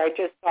familiar. I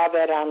just saw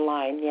that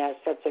online. Yes,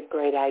 that's a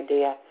great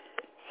idea.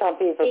 Some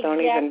people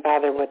don't even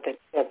bother with the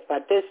tip,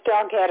 but this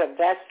dog had a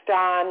vest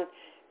on,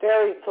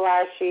 very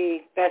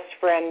flashy, best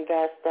friend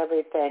vest,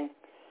 everything.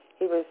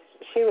 She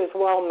was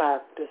well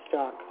marked, this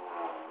dog.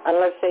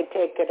 Unless they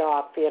take it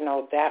off,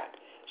 that.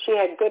 She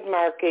had good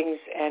markings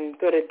and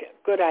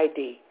good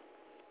ID.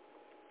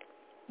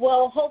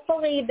 Well,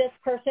 hopefully this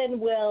person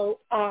will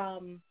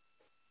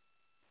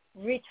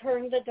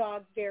return the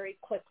dog very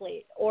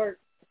quickly or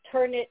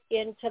turn it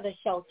into the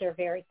shelter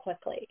very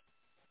quickly.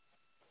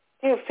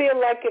 Do you feel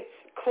like it's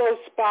close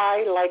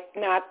by, like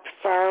not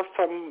far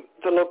from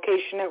the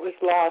location it was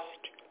lost?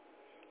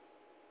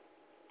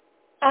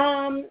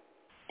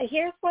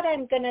 Here's what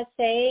I'm going to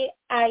say.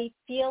 I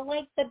feel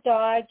like the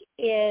dog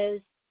is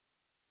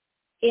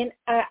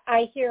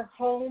I hear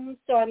home,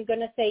 so I'm going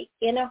to say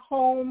in a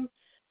home.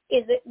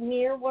 Is it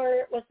near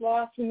where it was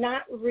lost?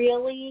 Not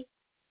really,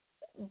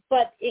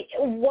 but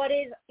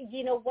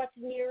what's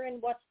near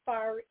and what's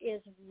far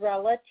is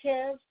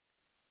relative.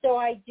 So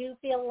I do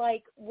feel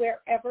like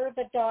wherever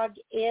the dog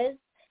is,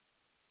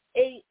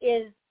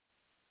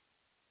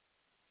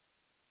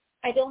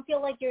 I don't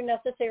feel like you're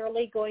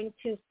necessarily going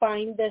to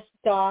find this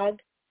dog.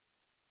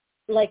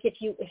 Like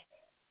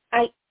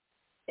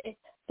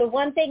the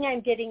one thing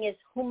I'm getting is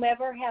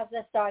whomever has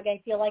this dog,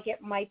 I feel like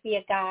it might be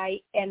a guy,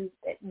 and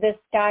this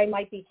guy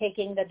might be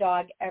taking the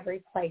dog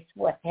every place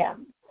with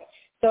him.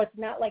 So it's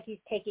not like he's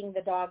taking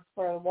the dog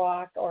for a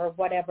walk or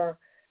whatever.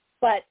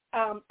 But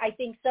I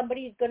think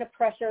somebody's going to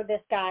pressure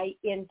this guy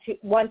into,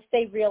 once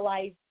they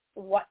realize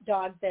what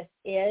dog this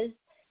is,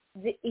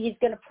 he's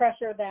going to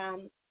pressure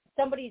them.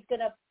 Somebody's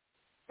going to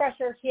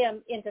pressure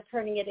him into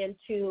turning it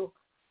into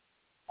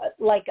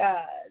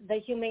the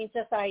Humane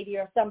Society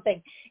or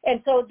something.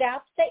 And so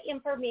that's the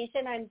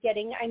information I'm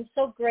getting. I'm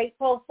so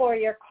grateful for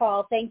your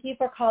call. Thank you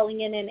for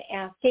calling in and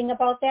asking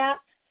about that.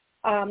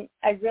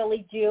 I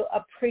really do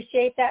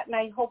appreciate that, and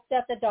I hope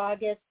that the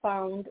dog is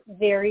found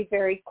very,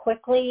 very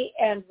quickly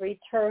and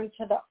returned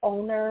to the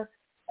owner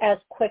as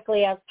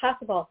quickly as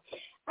possible.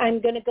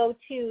 I'm going to go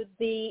to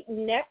the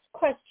next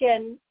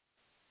question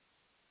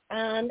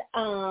on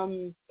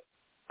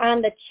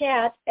the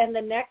chat, and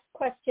the next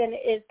question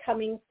is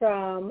coming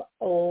from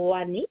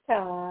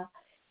Juanita.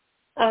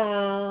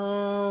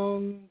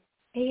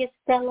 Hey,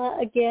 Stella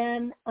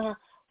again.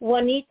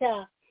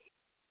 Juanita,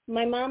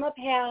 my mama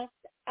passed.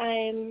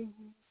 I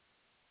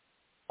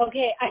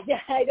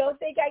don't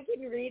think I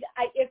can read.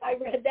 If I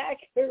read that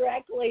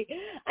correctly,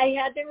 I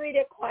had to read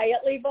it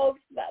quietly,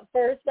 folks. But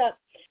first up,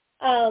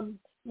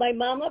 my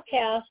mama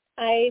passed.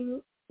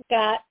 I'm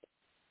got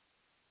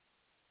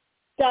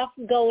stuff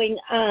going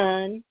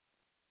on.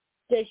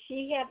 Does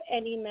she have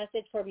any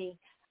message for me?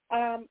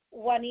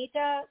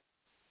 Juanita,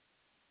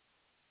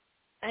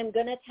 I'm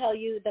going to tell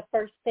you the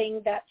first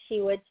thing that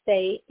she would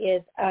say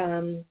is,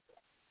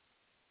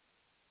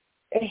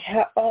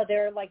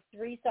 there are like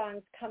 3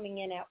 songs coming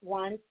in at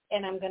once,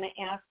 and I'm going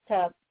to ask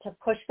to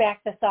push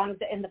back the songs.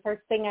 And the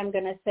first thing I'm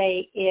going to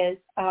say is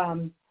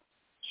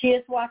she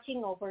is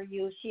watching over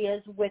you. She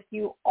is with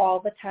you all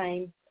the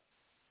time.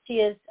 She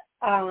is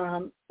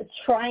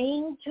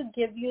trying to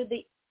give you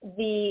the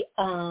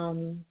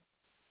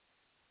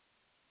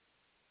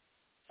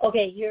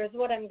okay, here's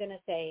what I'm going to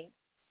say.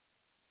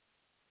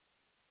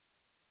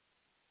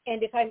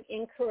 And if I'm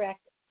incorrect,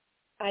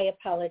 I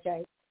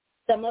apologize.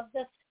 Some of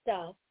the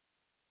stuff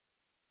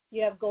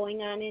you have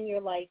going on in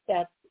your life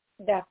that's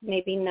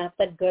maybe not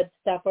the good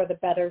stuff or the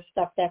better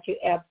stuff that you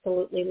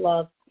absolutely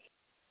love.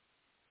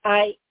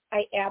 I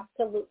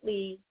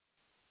absolutely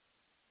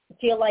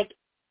feel like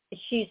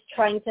she's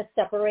trying to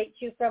separate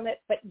you from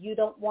it, but you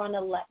don't want to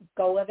let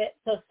go of it.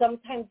 So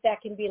sometimes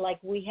that can be like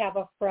we have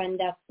a friend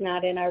that's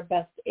not in our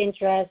best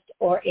interest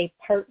or a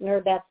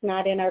partner that's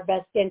not in our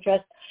best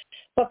interest.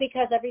 But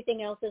because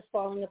everything else is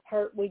falling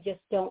apart, we just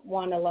don't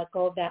want to let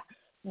go of that,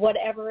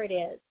 whatever it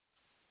is.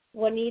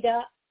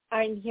 Juanita,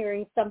 I'm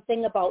hearing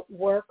something about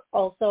work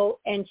also,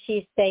 and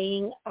she's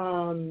saying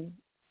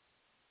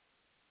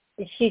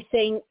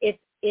it's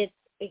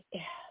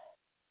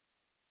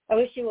I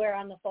wish you were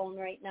on the phone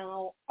right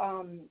now,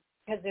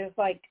 because there's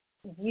like,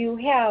 you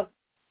have,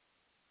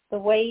 the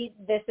way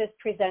this is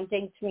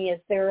presenting to me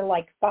is there are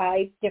like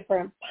 5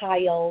 different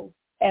piles,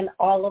 and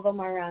all of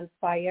them are on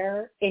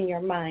fire in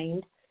your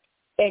mind,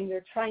 and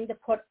you're trying to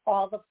put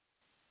all the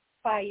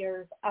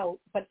fires out,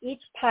 but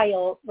each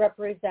pile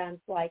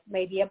represents like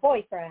maybe a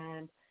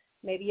boyfriend,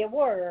 maybe your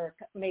work,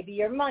 maybe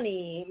your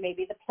money,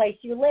 maybe the place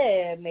you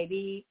live,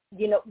 maybe,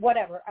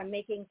 whatever. I'm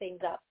making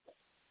things up.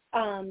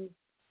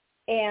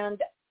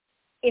 And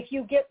if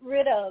you get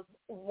rid of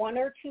 1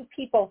 or 2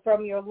 people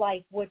from your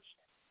life, which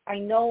I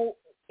know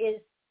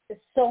is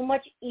so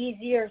much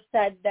easier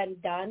said than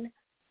done,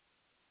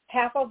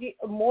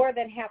 more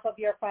than half of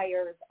your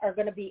fires are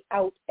going to be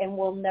out and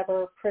will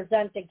never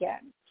present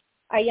again.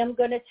 I am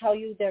going to tell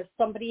you there's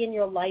somebody in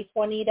your life,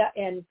 Juanita,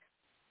 and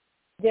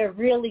they're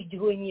really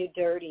doing you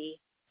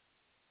dirty.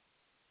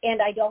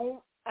 And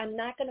I'm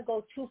not going to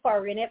go too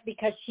far in it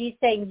because she's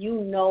saying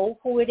you know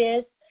who it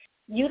is.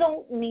 You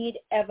don't need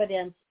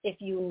evidence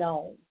if you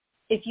know.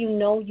 If you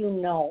know, you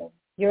know.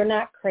 You're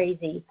not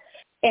crazy.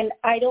 And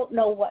I don't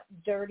know what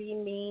dirty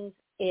means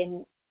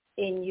in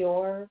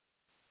your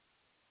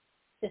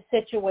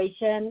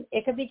situation.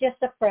 It could be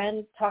just a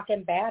friend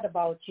talking bad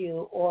about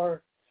you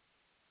or,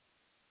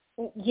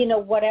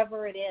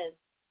 whatever it is.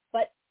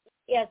 But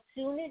as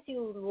soon as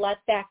you let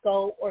that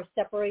go or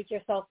separate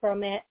yourself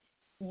from it,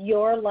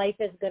 your life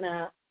is going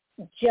to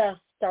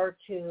just start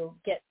to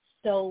get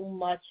so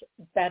much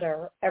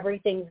better.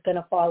 Everything's going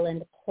to fall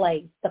into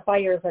place. The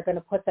fires are going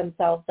to put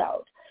themselves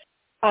out.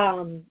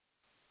 I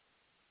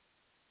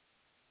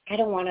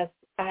don't want to,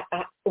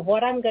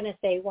 what I'm going to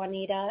say,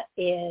 Juanita,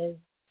 is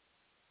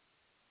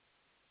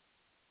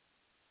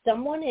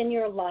someone in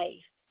your life,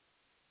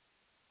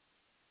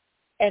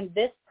 and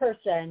this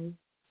person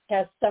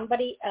has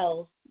somebody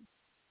else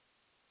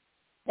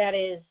that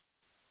is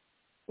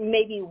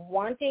maybe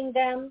wanting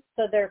them,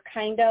 so they're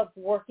kind of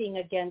working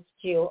against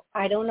you.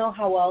 I don't know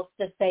how else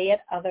to say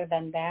it other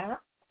than that.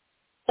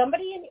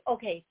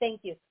 Okay, thank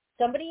you.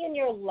 Somebody in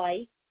your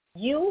life,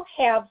 you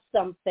have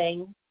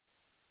something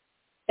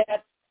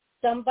that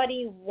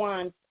somebody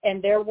wants, and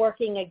they're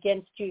working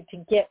against you to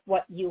get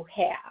what you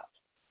have,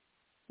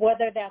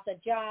 whether that's a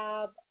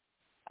job,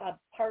 a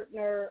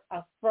partner,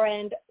 a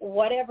friend,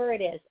 whatever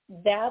it is.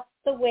 That's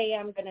the way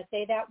I'm going to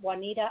say that,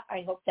 Juanita.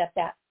 I hope that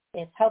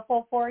is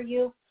helpful for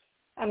you.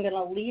 I'm going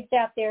to leave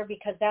that there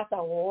because that's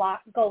a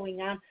lot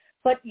going on.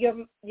 But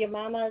your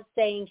mama is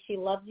saying she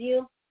loves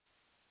you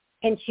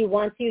and she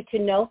wants you to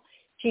know.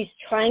 She's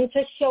trying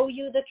to show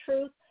you the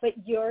truth, but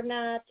you're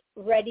not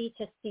ready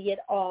to see it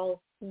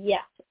all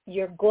yet.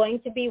 You're going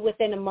to be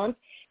within a month.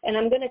 And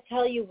I'm going to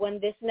tell you when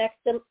this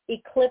next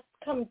eclipse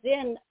comes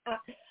in,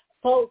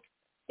 folks,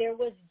 there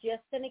was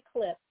just an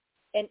eclipse.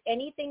 And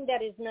anything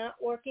that is not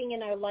working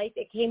in our life,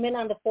 it came in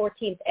on the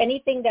 14th.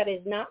 Anything that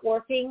is not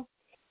working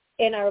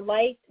in our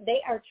life,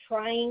 they are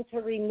trying to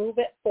remove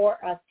it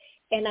for us.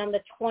 And on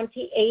the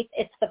 28th,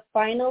 it's the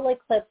final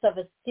eclipse of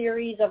a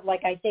series of,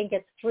 I think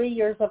it's 3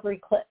 years of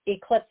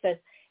eclipses.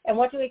 And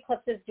what do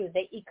eclipses do?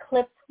 They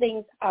eclipse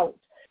things out.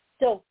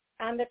 So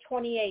on the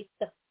 28th,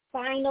 the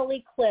final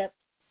eclipse,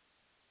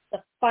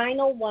 the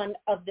final one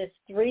of this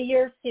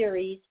 3-year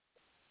series,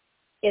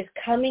 is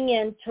coming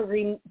in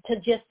to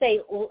just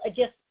say,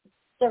 just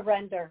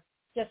surrender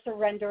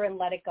and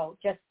let it go.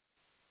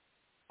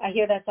 I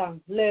hear that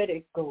song, let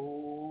it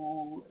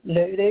go,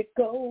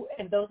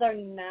 and those are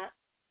not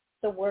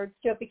the words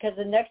to it, because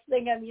the next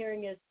thing I'm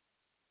hearing is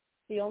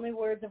the only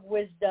words of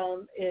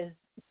wisdom is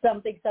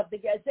something,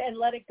 and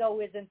let it go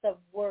isn't the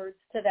words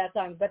to that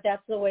song, but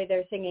that's the way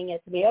they're singing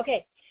it to me.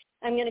 Okay,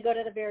 I'm going to go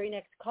to the very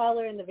next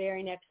caller, and the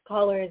very next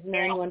caller is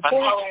 914.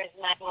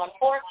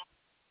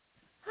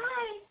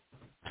 Hi.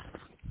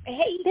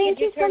 Hey, thank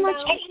you so much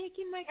for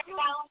taking my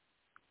call.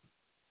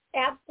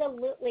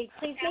 Absolutely.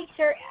 Please make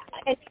sure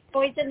any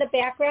noise in the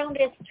background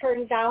is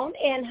turned down.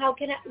 And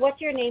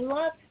what's your name,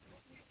 love?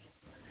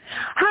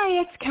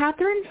 Hi, it's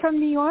Catherine from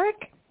New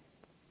York.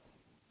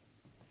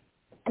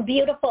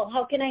 Beautiful.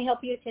 How can I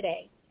help you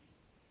today?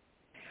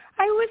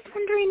 I was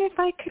wondering if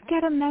I could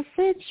get a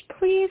message,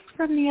 please,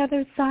 from the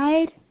other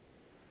side,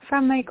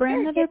 from my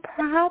grandmother,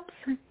 perhaps.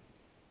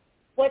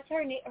 What's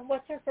her name?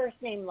 What's her first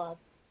name, love?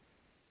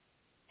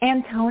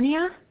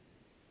 Antonia.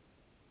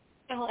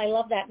 Oh, I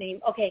love that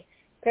name. Okay,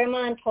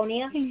 Grandma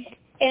Antonia.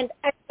 And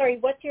I'm sorry,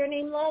 what's your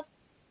name, love?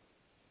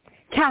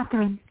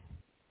 Catherine.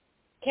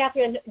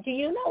 Catherine, do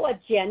you know a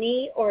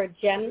Jenny or a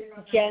Jenny,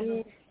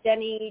 Jenna?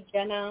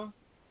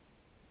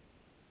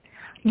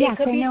 Yes,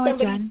 I know a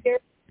Jen. Here.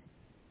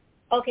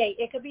 Okay,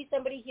 it could be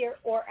somebody here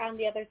or on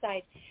the other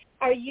side.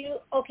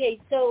 Okay,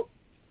 so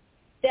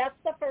that's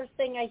the first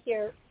thing I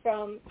hear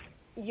from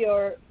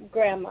your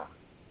grandma,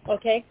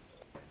 okay?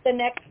 The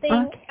next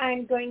thing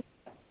I'm going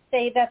to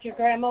say that your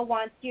grandma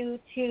wants you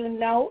to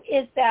know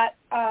is that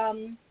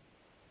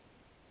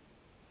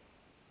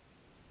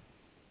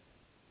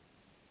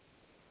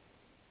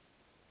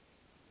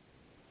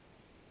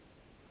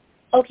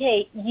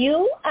okay,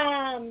 you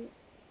can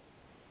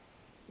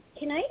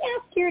I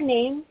ask your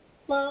name,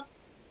 love?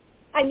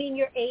 I mean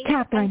your age.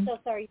 Catherine. I'm so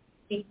sorry.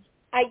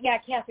 Yeah,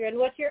 Catherine.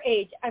 What's your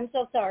age? I'm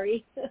so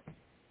sorry.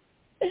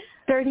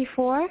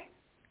 34.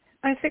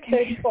 I think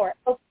 34.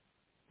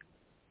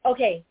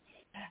 Okay.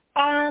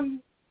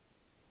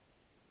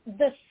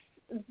 This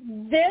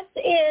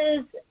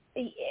is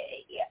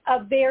a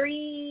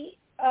very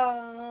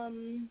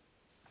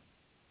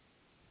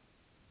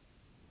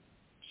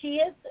she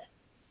is.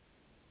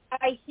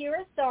 I hear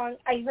a song.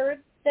 I heard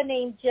the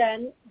name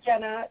Jenna,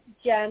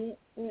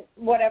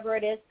 whatever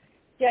it is,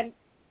 Jen.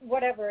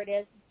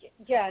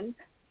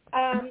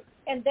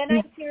 And then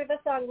I hear the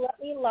song "Let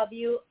Me Love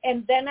You,"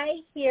 and then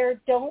I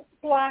hear "Don't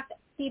block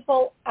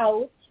people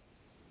out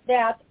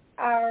that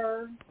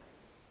are."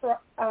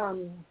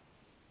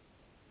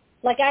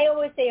 Like I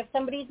always say, if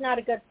somebody's not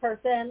a good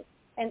person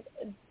and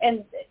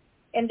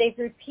they've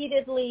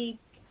repeatedly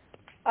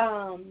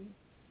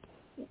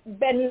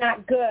been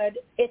not good,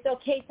 it's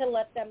okay to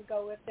let them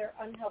go if they're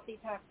unhealthy,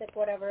 toxic,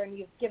 whatever, and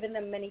you've given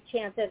them many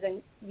chances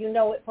and you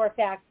know it for a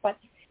fact. But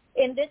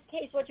in this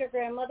case, what your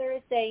grandmother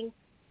is saying,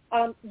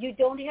 you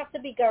don't have to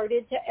be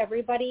guarded to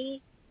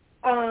everybody.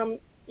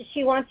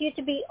 She wants you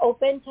to be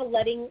open to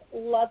letting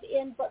love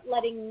in, but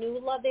letting new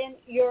love in.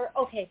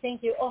 Okay,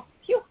 thank you. Oh,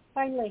 phew,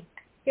 finally.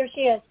 Here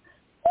she is.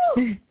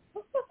 Woo.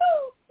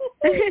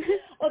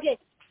 Okay.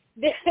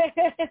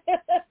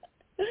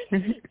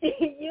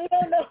 You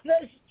don't know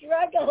the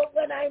struggle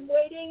when I'm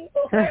waiting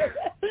for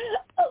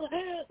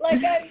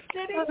like I'm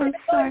sitting there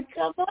going,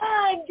 come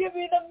on, give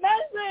me the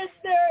message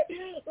there.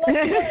 Like the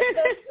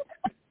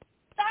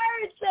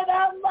starts and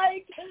I'm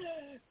like,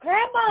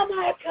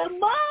 Grandmama,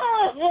 come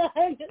on.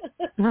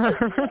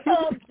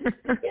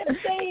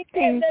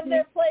 And then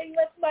they're playing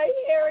with my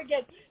hair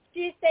again.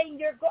 She's saying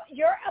you're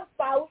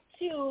about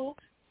to.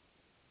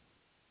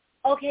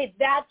 Okay,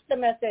 that's the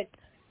message.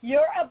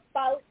 You're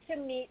about to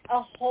meet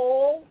a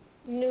whole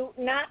new,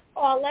 not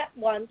all at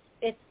once.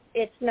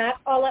 It's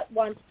not all at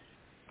once.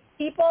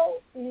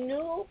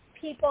 New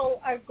people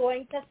are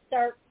going to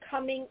start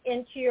coming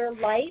into your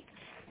life,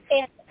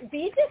 and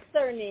be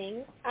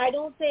discerning. I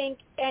don't think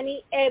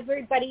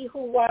everybody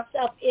who walks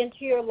up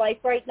into your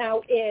life right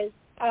now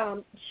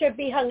should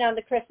be hung on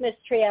the Christmas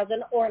tree as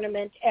an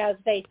ornament, as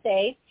they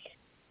say.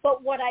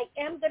 But what I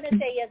am going to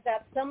say is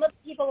that some of the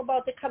people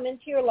about to come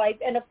into your life,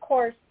 and of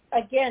course,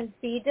 again,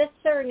 be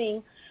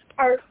discerning,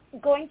 are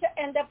going to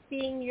end up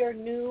being your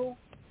new,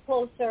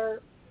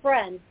 closer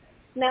friends.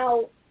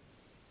 Now,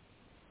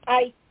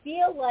 I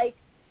feel like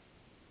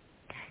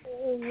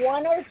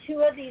one or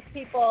two of these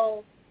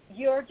people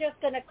you're just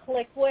going to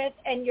click with,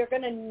 and you're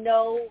going to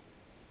know,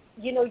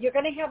 you're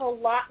going to have a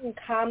lot in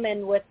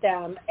common with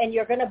them, and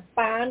you're going to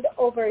bond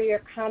over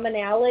your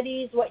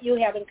commonalities, what you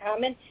have in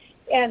common.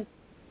 And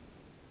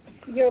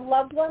your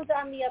loved ones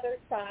on the other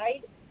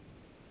side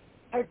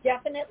are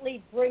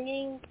definitely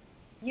bringing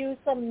you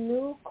some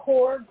new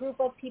core group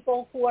of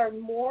people who are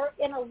more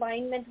in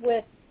alignment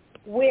with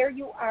where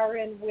you are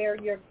and where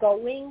you're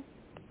going.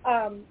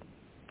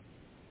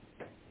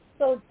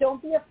 So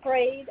don't be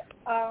afraid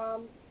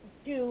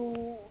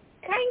to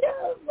kind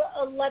of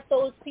let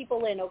those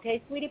people in,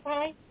 okay, sweetie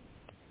pie?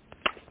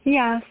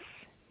 Yes.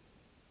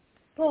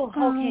 Oh,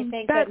 okay,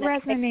 thank that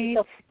goodness.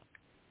 resonates.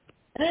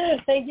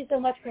 Thank you so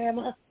much,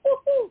 Grandma.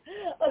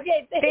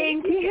 Okay,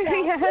 thank you.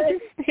 Yes.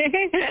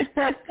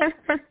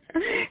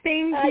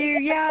 Thank you.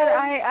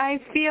 Yeah, I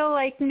feel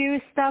like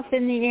new stuff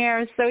in the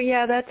air. So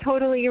yeah, that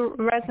totally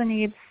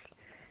resonates.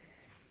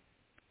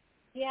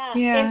 Yeah.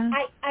 Yeah. And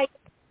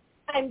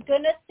I'm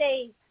gonna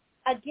say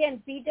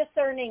again, be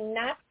discerning.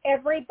 Not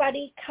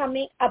everybody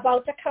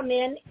about to come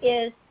in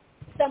is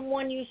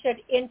someone you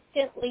should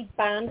instantly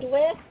bond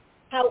with.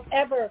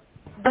 However,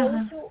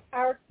 those who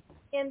are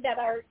that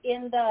are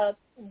in the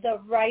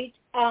right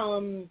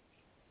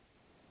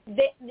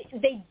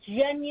they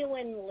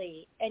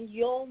genuinely, and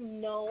you'll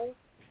know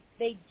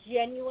they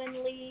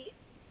genuinely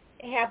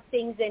have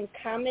things in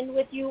common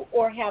with you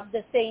or have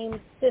the same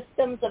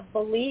systems of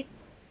belief,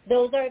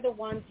 those are the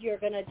ones you're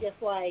going to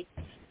just like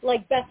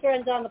best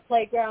friends on the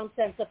playground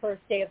since the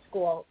first day of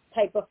school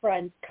type of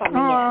friends coming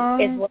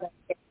in is what I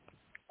think.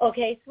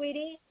 Okay,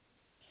 sweetie?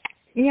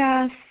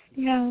 Yes.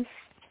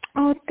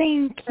 Oh,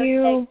 thank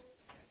you.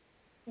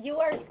 You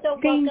are so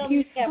welcome. Thank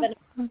you so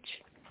much.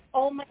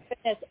 Oh, my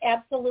goodness.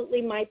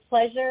 Absolutely my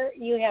pleasure.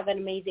 You have an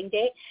amazing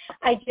day.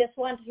 I just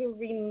want to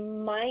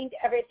remind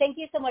thank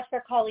you so much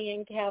for calling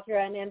in,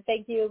 Catherine, and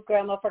thank you,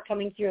 Grandma, for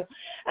coming through.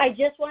 I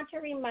just want to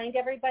remind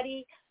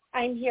everybody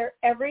I'm here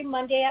every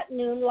Monday at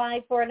noon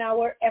live for an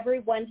hour, every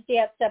Wednesday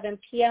at 7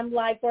 p.m.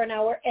 live for an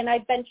hour, and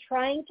I've been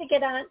trying to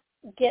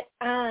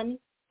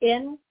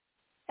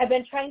I've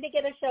been trying to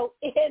get a show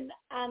in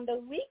on the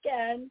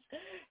weekends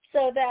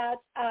so that,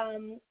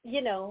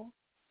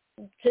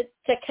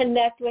 to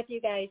connect with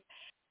you guys.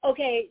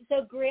 Okay,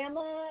 so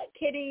Grandma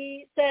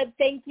Kitty said,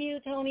 thank you,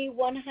 Toni,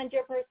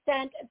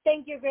 100%.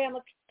 Thank you, Grandma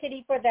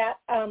Kitty, for that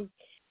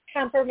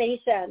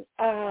confirmation.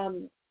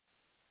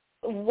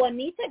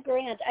 Juanita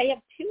Grant, I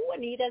have 2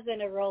 Juanitas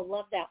in a row.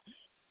 Love that.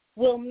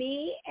 Will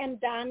me and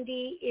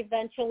Dondi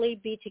eventually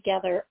be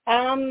together?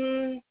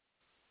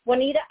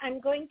 Juanita, I'm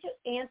going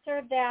to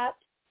answer that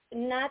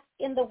not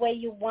in the way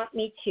you want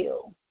me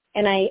to,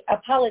 and I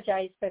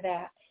apologize for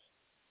that.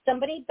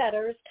 Somebody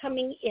better is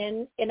coming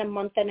in a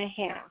month and a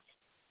half,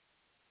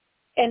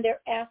 and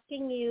they're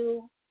asking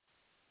you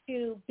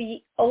to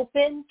be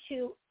open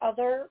to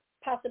other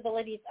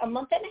possibilities. A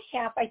month and a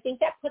half, I think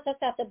that puts us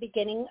at the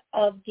beginning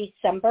of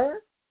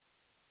December,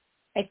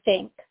 I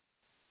think.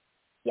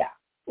 Yeah,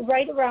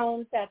 right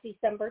around that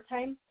December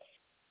time.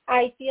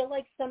 I feel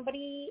like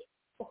somebody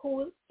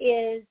who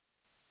is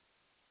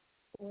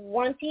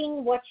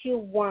wanting what you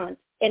want,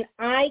 and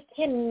I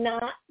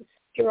cannot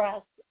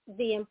stress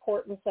the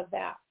importance of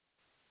that.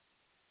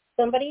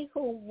 Somebody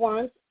who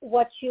wants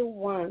what you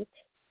want,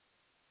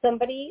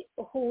 somebody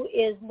who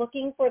is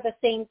looking for the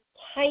same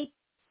type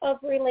of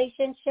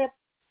relationship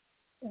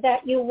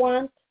that you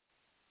want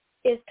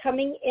is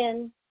coming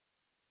in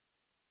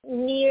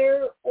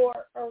near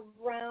or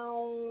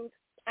around,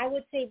 I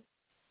would say,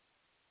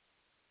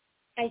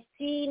 I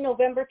see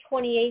November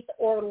 28th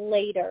or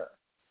later.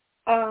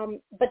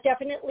 But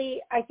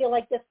definitely I feel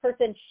like this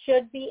person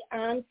should be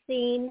on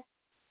scene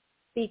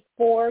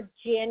before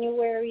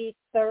January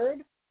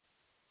 3rd.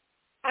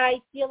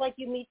 I feel like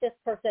you meet this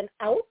person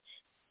out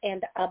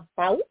and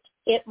about.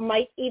 It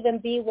might even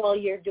be while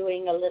you're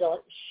doing a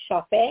little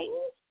shopping,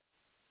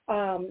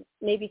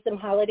 maybe some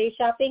holiday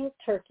shopping,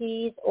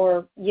 turkeys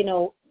or,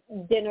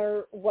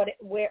 dinner,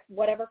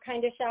 whatever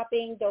kind of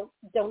shopping.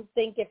 Don't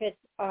think if it's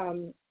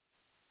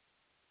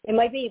it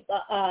might be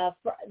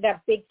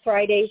that big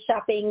Friday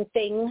shopping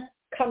thing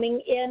coming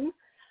in.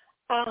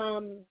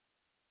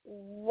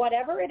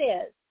 Whatever it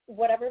is,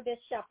 whatever this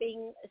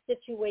shopping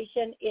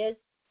situation is,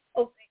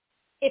 okay,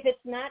 if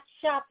it's not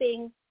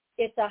shopping,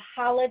 it's a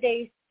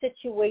holiday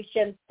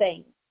situation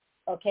thing.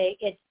 Okay,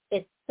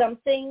 it's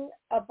something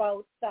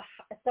about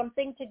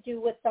something to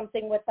do with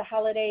something with the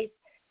holidays.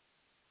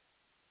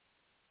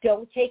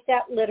 Don't take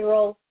that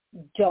literal.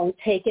 Don't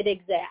take it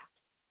exact.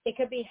 It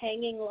could be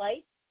hanging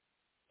lights.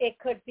 It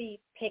could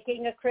be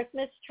picking a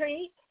Christmas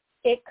tree.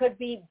 It could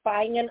be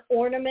buying an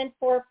ornament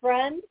for a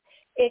friend.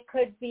 It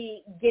could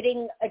be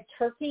getting a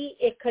turkey.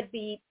 It could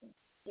be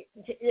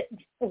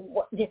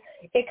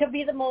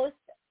the most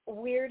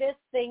weirdest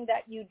thing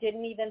that you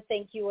didn't even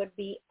think you would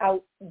be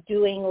out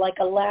doing, like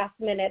a last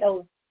minute,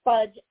 oh,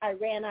 fudge, I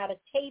ran out of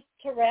tape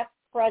to wrap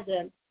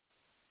presents.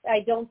 I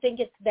don't think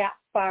it's that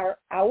far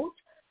out,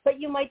 but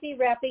you might be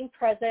wrapping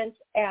presents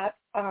at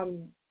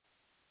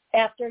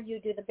after you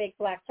do the big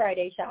Black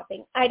Friday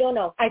shopping. I don't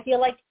know. I feel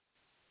like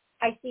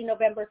I see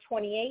November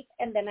 28th,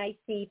 and then I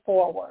see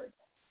forward.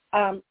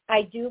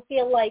 I do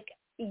feel like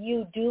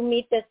you do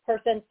meet this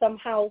person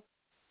somehow,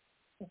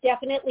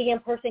 definitely in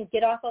person.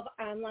 Get off of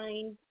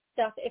online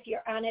stuff. If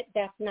you're on it,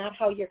 that's not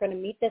how you're going to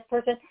meet this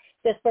person.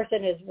 This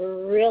person is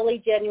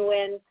really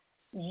genuine.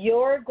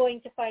 You're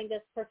going to find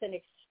this person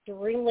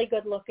extremely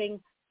good looking.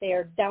 They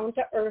are down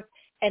to earth,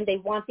 and they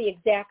want the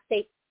exact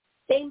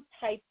same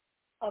type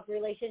of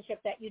relationship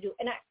that you do.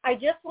 And I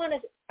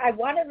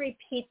want to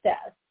repeat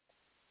this.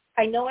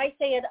 I know I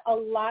say it a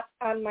lot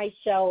on my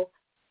show,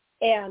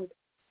 and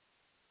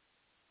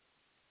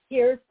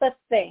here's the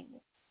thing.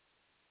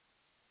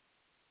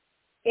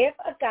 If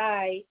a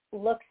guy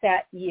looks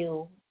at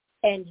you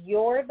and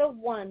you're the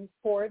one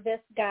for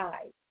this guy,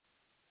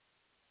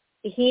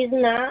 he's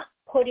not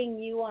putting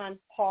you on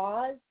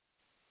pause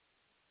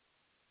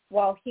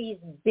while he's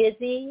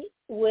busy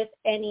with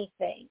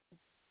anything.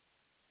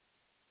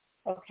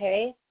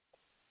 Okay?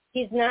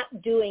 He's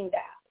not doing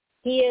that.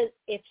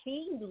 If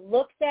he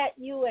looks at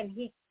you and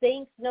he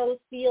thinks, knows,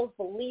 feels,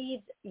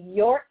 believes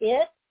you're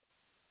it,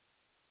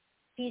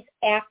 he's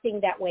acting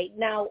that way.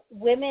 Now,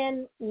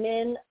 women,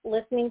 men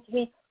listening to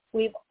me,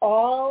 we've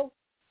all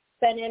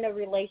been in a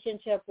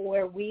relationship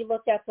where we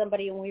looked at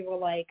somebody and we were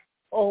like,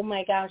 oh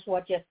my gosh,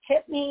 what just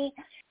hit me?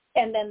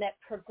 and then that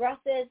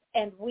progresses,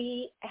 and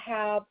we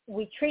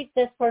treat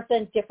this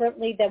person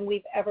differently than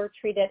we've ever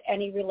treated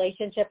any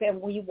relationship,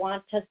 and we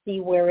want to see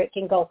where it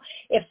can go.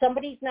 If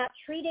somebody's not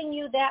treating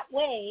you that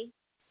way,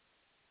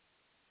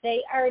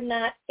 they are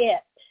not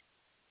it.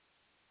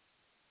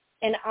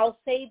 And I'll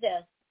say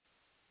this.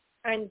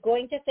 I'm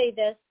going to say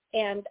this,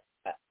 and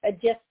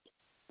just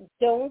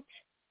don't.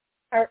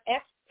 Our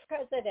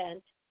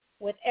ex-president,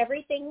 with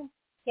everything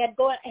he had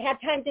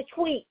time to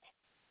tweet.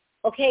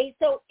 Okay,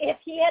 so if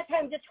he had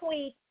time to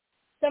tweet,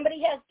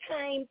 somebody has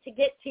time to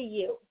get to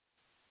you.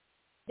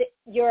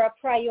 You're a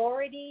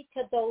priority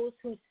to those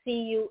who see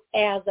you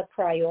as a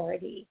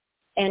priority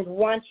and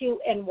want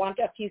you and want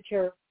a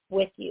future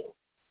with you.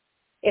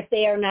 If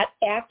they are not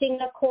acting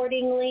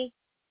accordingly,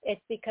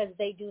 it's because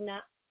they do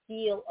not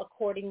feel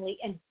accordingly.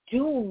 And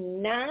do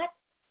not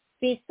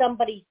be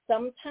somebody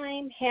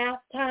sometime,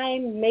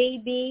 half-time,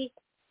 maybe,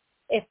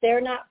 if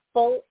they're not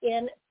full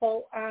in,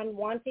 full on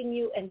wanting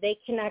you and they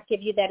cannot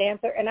give you that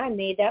answer. And I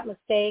made that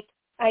mistake.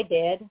 I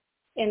did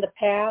in the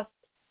past.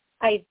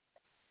 I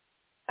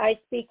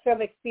speak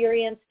from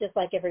experience just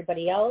like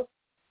everybody else.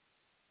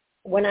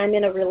 When I'm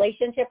in a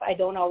relationship, I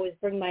don't always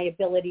bring my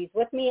abilities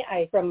with me.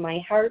 I from my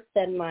heart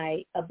send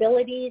my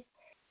abilities,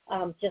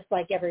 just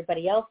like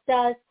everybody else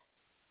does.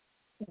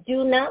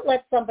 Do not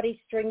let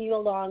somebody string you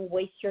along,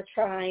 waste your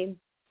time,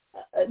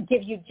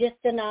 give you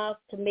just enough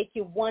to make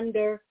you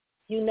wonder.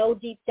 You know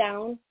deep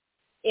down,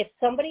 if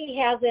somebody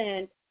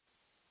hasn't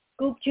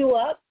scooped you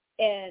up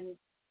and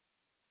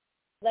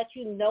let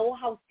you know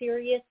how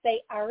serious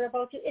they are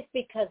about you, it's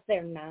because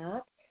they're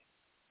not.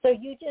 So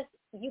you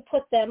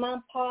put them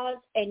on pause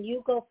and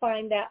you go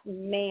find that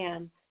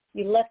man.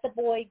 You let the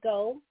boy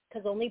go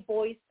because only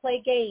boys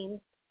play games.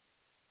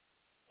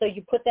 So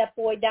you put that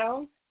boy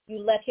down. You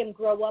let him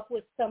grow up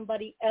with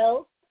somebody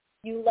else.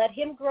 You let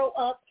him grow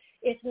up.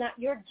 It's not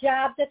your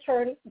job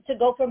to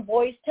go from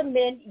boys to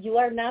men. You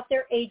are not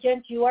their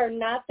agent. You are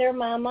not their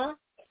mama.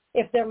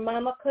 If their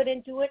mama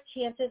couldn't do it,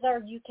 chances are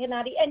you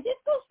cannot. And this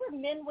goes for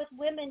men with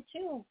women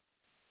too.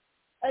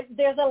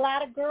 There's a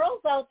lot of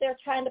girls out there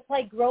trying to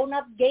play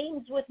grown-up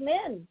games with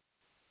men.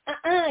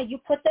 You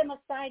put them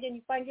aside and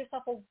you find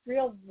yourself a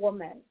real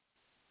woman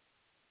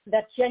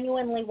that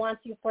genuinely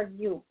wants you for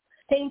you.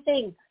 Same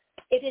thing.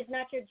 It is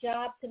not your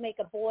job to make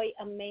a boy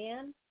a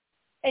man.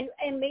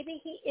 And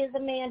maybe he is a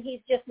man,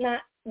 he's just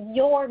not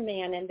your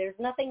man, and there's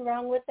nothing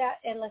wrong with that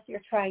unless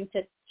you're trying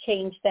to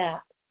change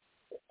that.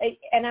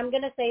 And I'm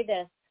going to say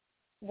this,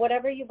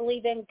 whatever you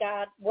believe in,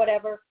 God,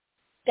 whatever,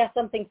 got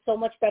something so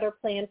much better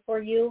planned for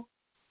you.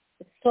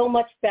 It's so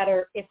much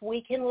better if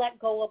we can let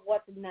go of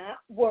what's not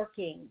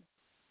working,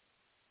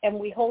 and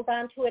we hold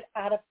on to it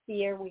out of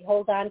fear, we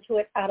hold on to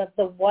it out of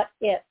the what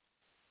if.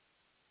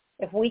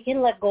 If we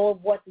can let go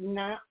of what's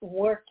not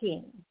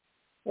working,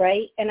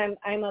 right? And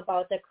I'm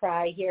about to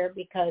cry here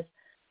because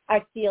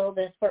I feel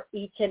this for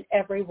each and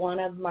every one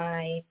of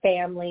my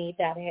family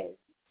that is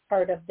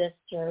part of this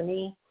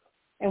journey.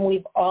 And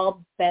we've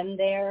all been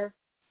there.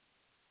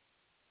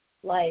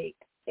 Like,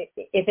 if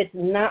it's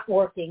not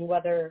working,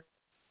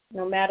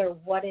 no matter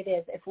what it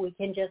is, if we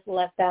can just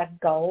let that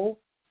go,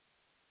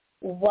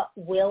 what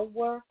will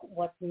work,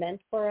 what's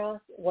meant for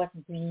us, what's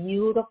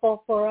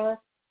beautiful for us,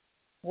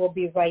 will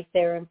be right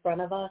there in front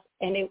of us,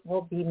 and it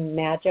will be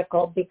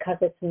magical because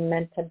it's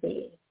meant to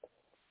be.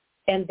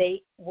 And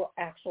they will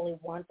actually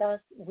want us.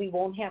 We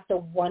won't have to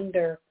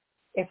wonder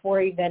if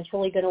we're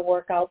eventually going to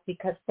work out,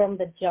 because from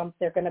the jump,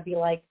 they're going to be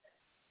like,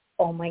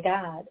 oh my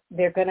God,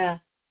 their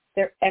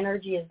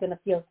energy is going to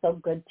feel so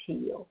good to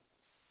you.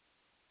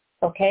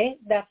 Okay?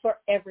 That's for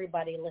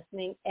everybody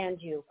listening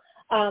and you.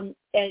 And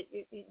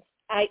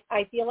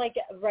I feel like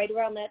right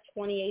around that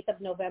 28th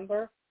of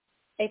November,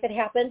 if it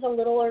happens a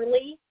little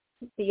early,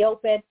 be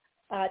open.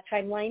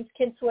 Timelines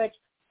can switch,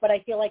 but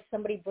I feel like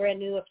somebody brand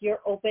new, if you're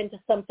open to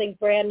something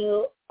brand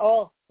new,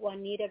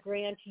 Juanita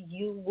Grant,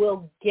 you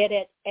will get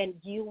it, and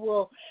you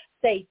will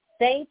say,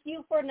 thank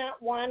you for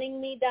not wanting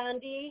me,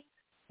 Dondi,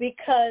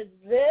 because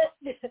this,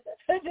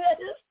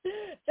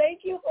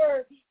 thank you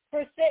for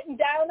sitting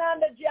down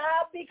on the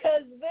job,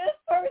 because this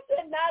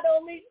person not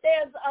only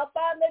stands up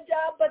on the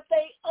job, but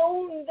they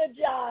own the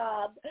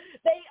job.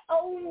 They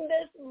own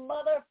this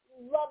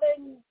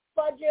mother-loving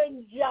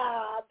fudging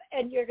job,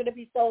 and you're going to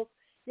be so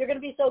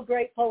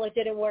grateful it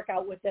didn't work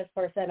out with this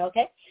person.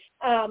 Okay,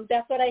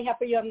 that's what I have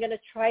for you. I'm going to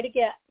try to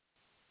get.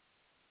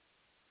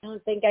 I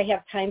don't think I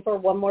have time for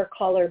one more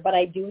caller, but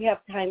I do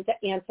have time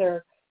to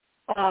answer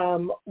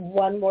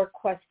one more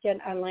question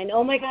online.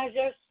 Oh my gosh,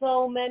 there's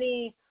so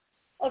many.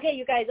 Okay,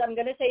 you guys, I'm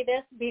going to say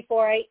this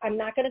before I'm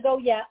not going to go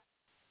yet.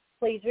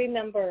 Please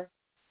remember,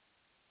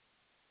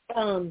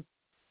 I'm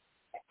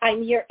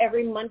here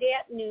every Monday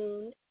at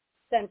noon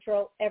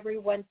Central, every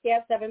Wednesday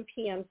at 7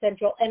 p.m.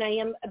 Central, and I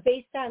am,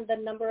 based on the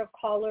number of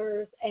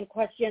callers and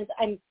questions,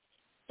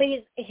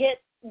 please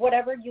hit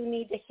whatever you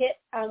need to hit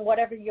on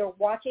whatever you're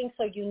watching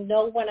so you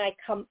know when I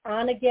come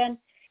on again,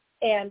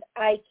 and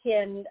I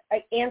can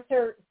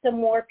answer some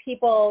more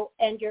people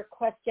and your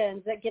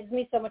questions. It gives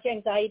me so much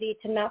anxiety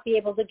to not be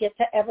able to get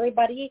to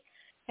everybody,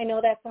 I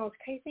know that sounds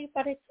crazy,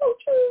 but it's so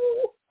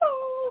true.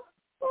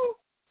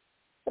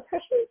 The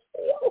pressure is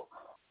real.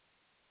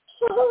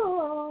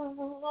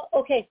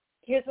 Okay,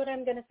 here's what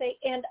I'm going to say.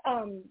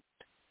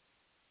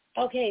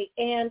 Okay,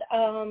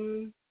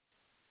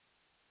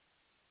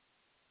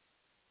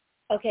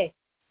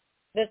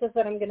 this is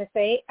what I'm going to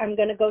say. I'm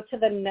going to go to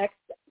the next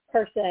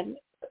person,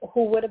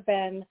 who would have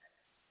been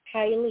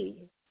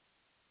Kylie.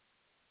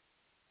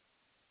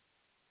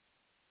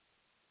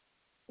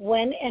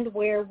 When and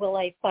where will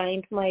I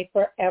find my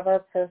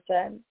forever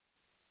person?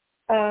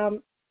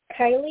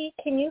 Kylie,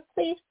 can you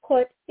please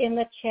put in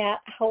the chat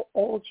how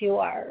old you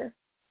are?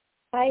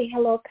 Hi,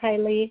 hello,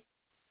 Kylie.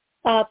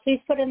 Please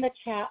put in the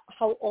chat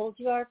how old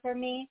you are for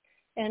me.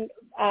 And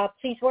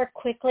please work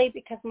quickly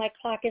because my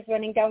clock is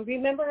running down.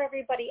 Remember,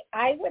 everybody,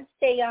 I would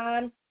stay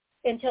on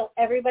until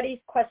everybody's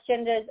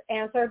question is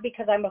answered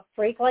because I'm a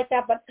freak like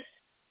that.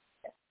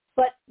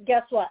 But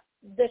guess what?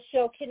 The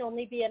show can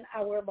only be an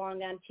hour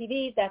long on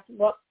TV. That's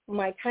what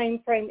my time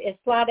frame is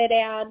slotted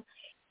at.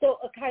 So,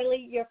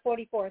 Kylie, you're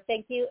 44.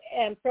 Thank you.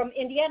 And from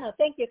Indiana,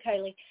 thank you,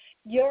 Kylie.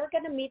 You're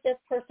going to meet this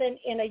person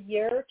in a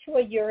year to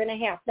a year and a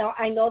half. Now,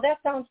 I know that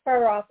sounds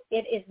far off.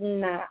 It is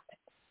not.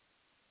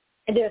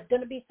 And there's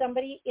going to be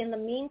somebody in the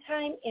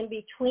meantime, in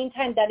between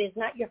time, that is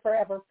not your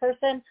forever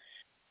person.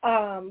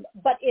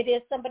 But it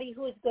is somebody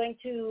who is going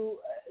to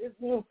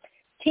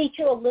teach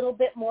you a little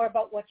bit more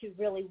about what you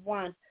really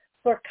want.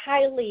 For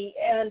Kylie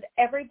and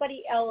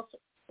everybody else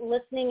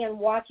listening and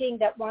watching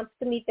that wants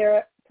to meet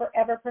their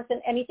forever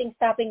person, anything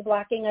stopping,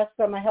 blocking us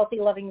from a healthy,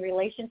 loving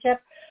relationship,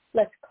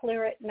 let's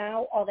clear it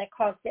now. All that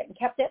caused it and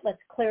kept it,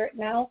 let's clear it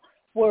now.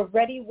 We're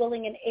ready,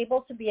 willing, and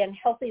able to be in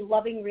healthy,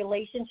 loving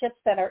relationships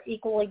that are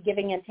equally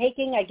giving and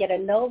taking. I get a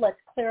no. Let's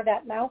clear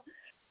that now.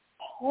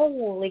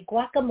 Holy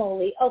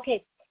guacamole.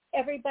 Okay,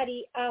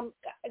 everybody,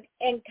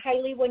 and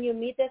Kylie, when you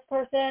meet this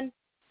person,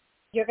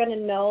 you're going to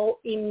know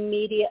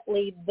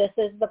immediately this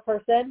is the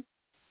person,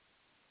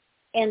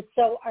 and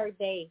so are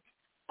they.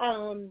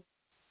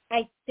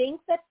 I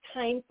think the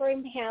time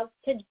frame has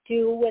to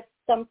do with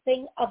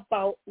something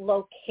about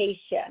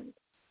location.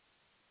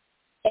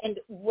 And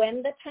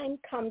when the time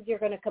comes, you're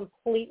going to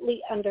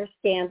completely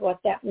understand what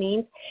that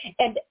means.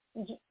 And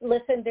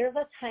listen, there's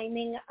a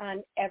timing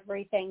on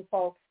everything,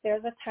 folks.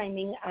 There's a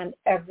timing on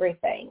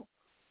everything.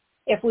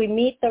 If we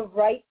meet the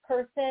right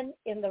person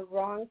in the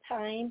wrong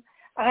time,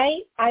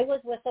 I was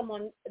with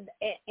someone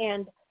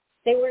and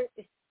they were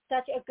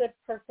such a good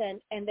person,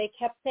 and they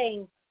kept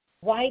saying,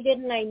 why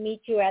didn't I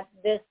meet you at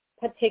this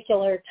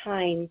particular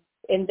time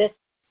in this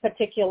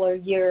particular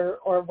year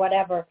or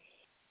whatever?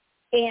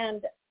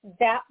 And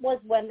that was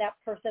when that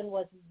person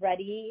was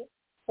ready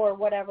for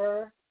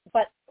whatever,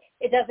 but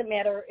it doesn't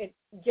matter. It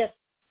just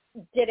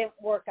didn't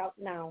work out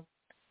now.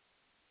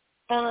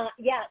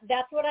 Yeah,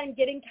 that's what I'm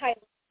getting, Kylie.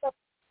 So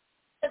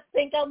I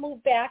think I'll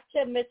move back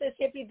to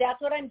Mississippi.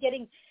 That's what I'm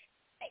getting.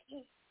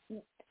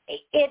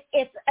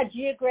 It's a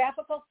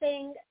geographical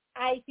thing.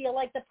 I feel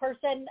like the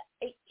person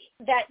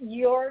that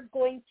you're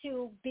going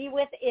to be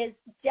with is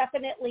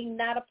definitely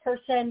not a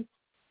person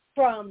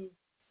from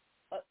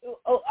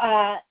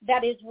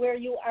that is where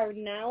you are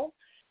now.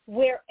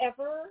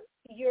 Wherever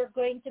you're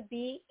going to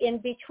be in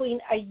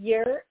between a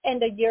year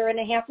and a year and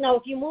a half. Now,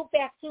 if you move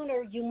back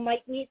sooner, you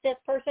might meet this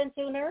person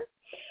sooner.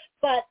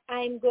 But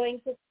I'm going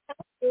to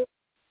tell you,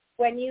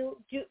 when you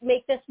do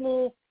make this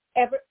move,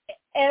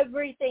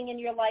 everything in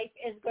your life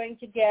is going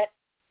to get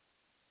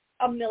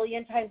a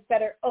million times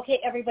better.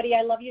 Okay, everybody,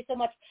 I love you so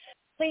much.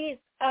 Please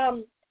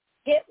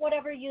hit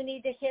whatever you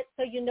need to hit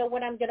so you know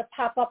when I'm going to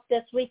pop up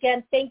this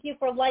weekend. Thank you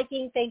for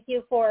liking. Thank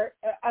you for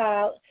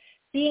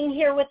being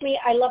here with me.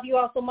 I love you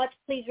all so much.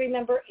 Please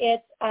remember,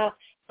 it's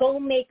go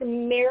make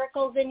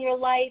miracles in your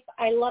life.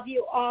 I love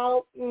you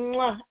all.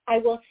 Mwah. I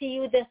will see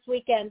you this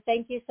weekend.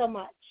 Thank you so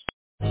much.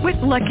 With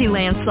Lucky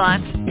Land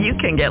Slots, you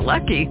can get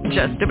lucky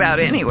just about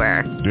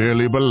anywhere.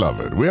 Dearly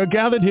beloved, we are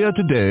gathered here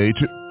today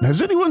to...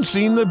 Has anyone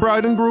seen the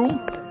bride and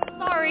groom?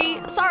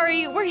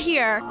 Sorry, we're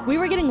here. We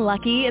were getting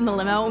lucky in the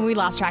limo and we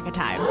lost track of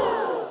time.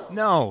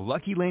 No,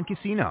 Lucky Land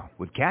Casino,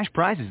 with cash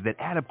prizes that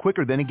add up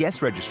quicker than a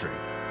guest registry.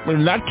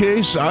 In that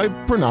case, I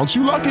pronounce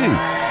you lucky.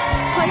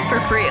 Play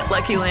for free at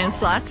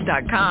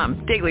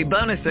LuckyLandSlots.com. Daily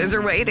bonuses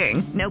are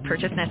waiting. No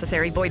purchase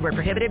necessary. Void where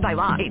prohibited by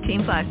law.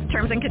 18+.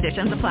 Terms and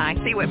conditions apply.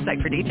 See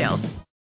website for details.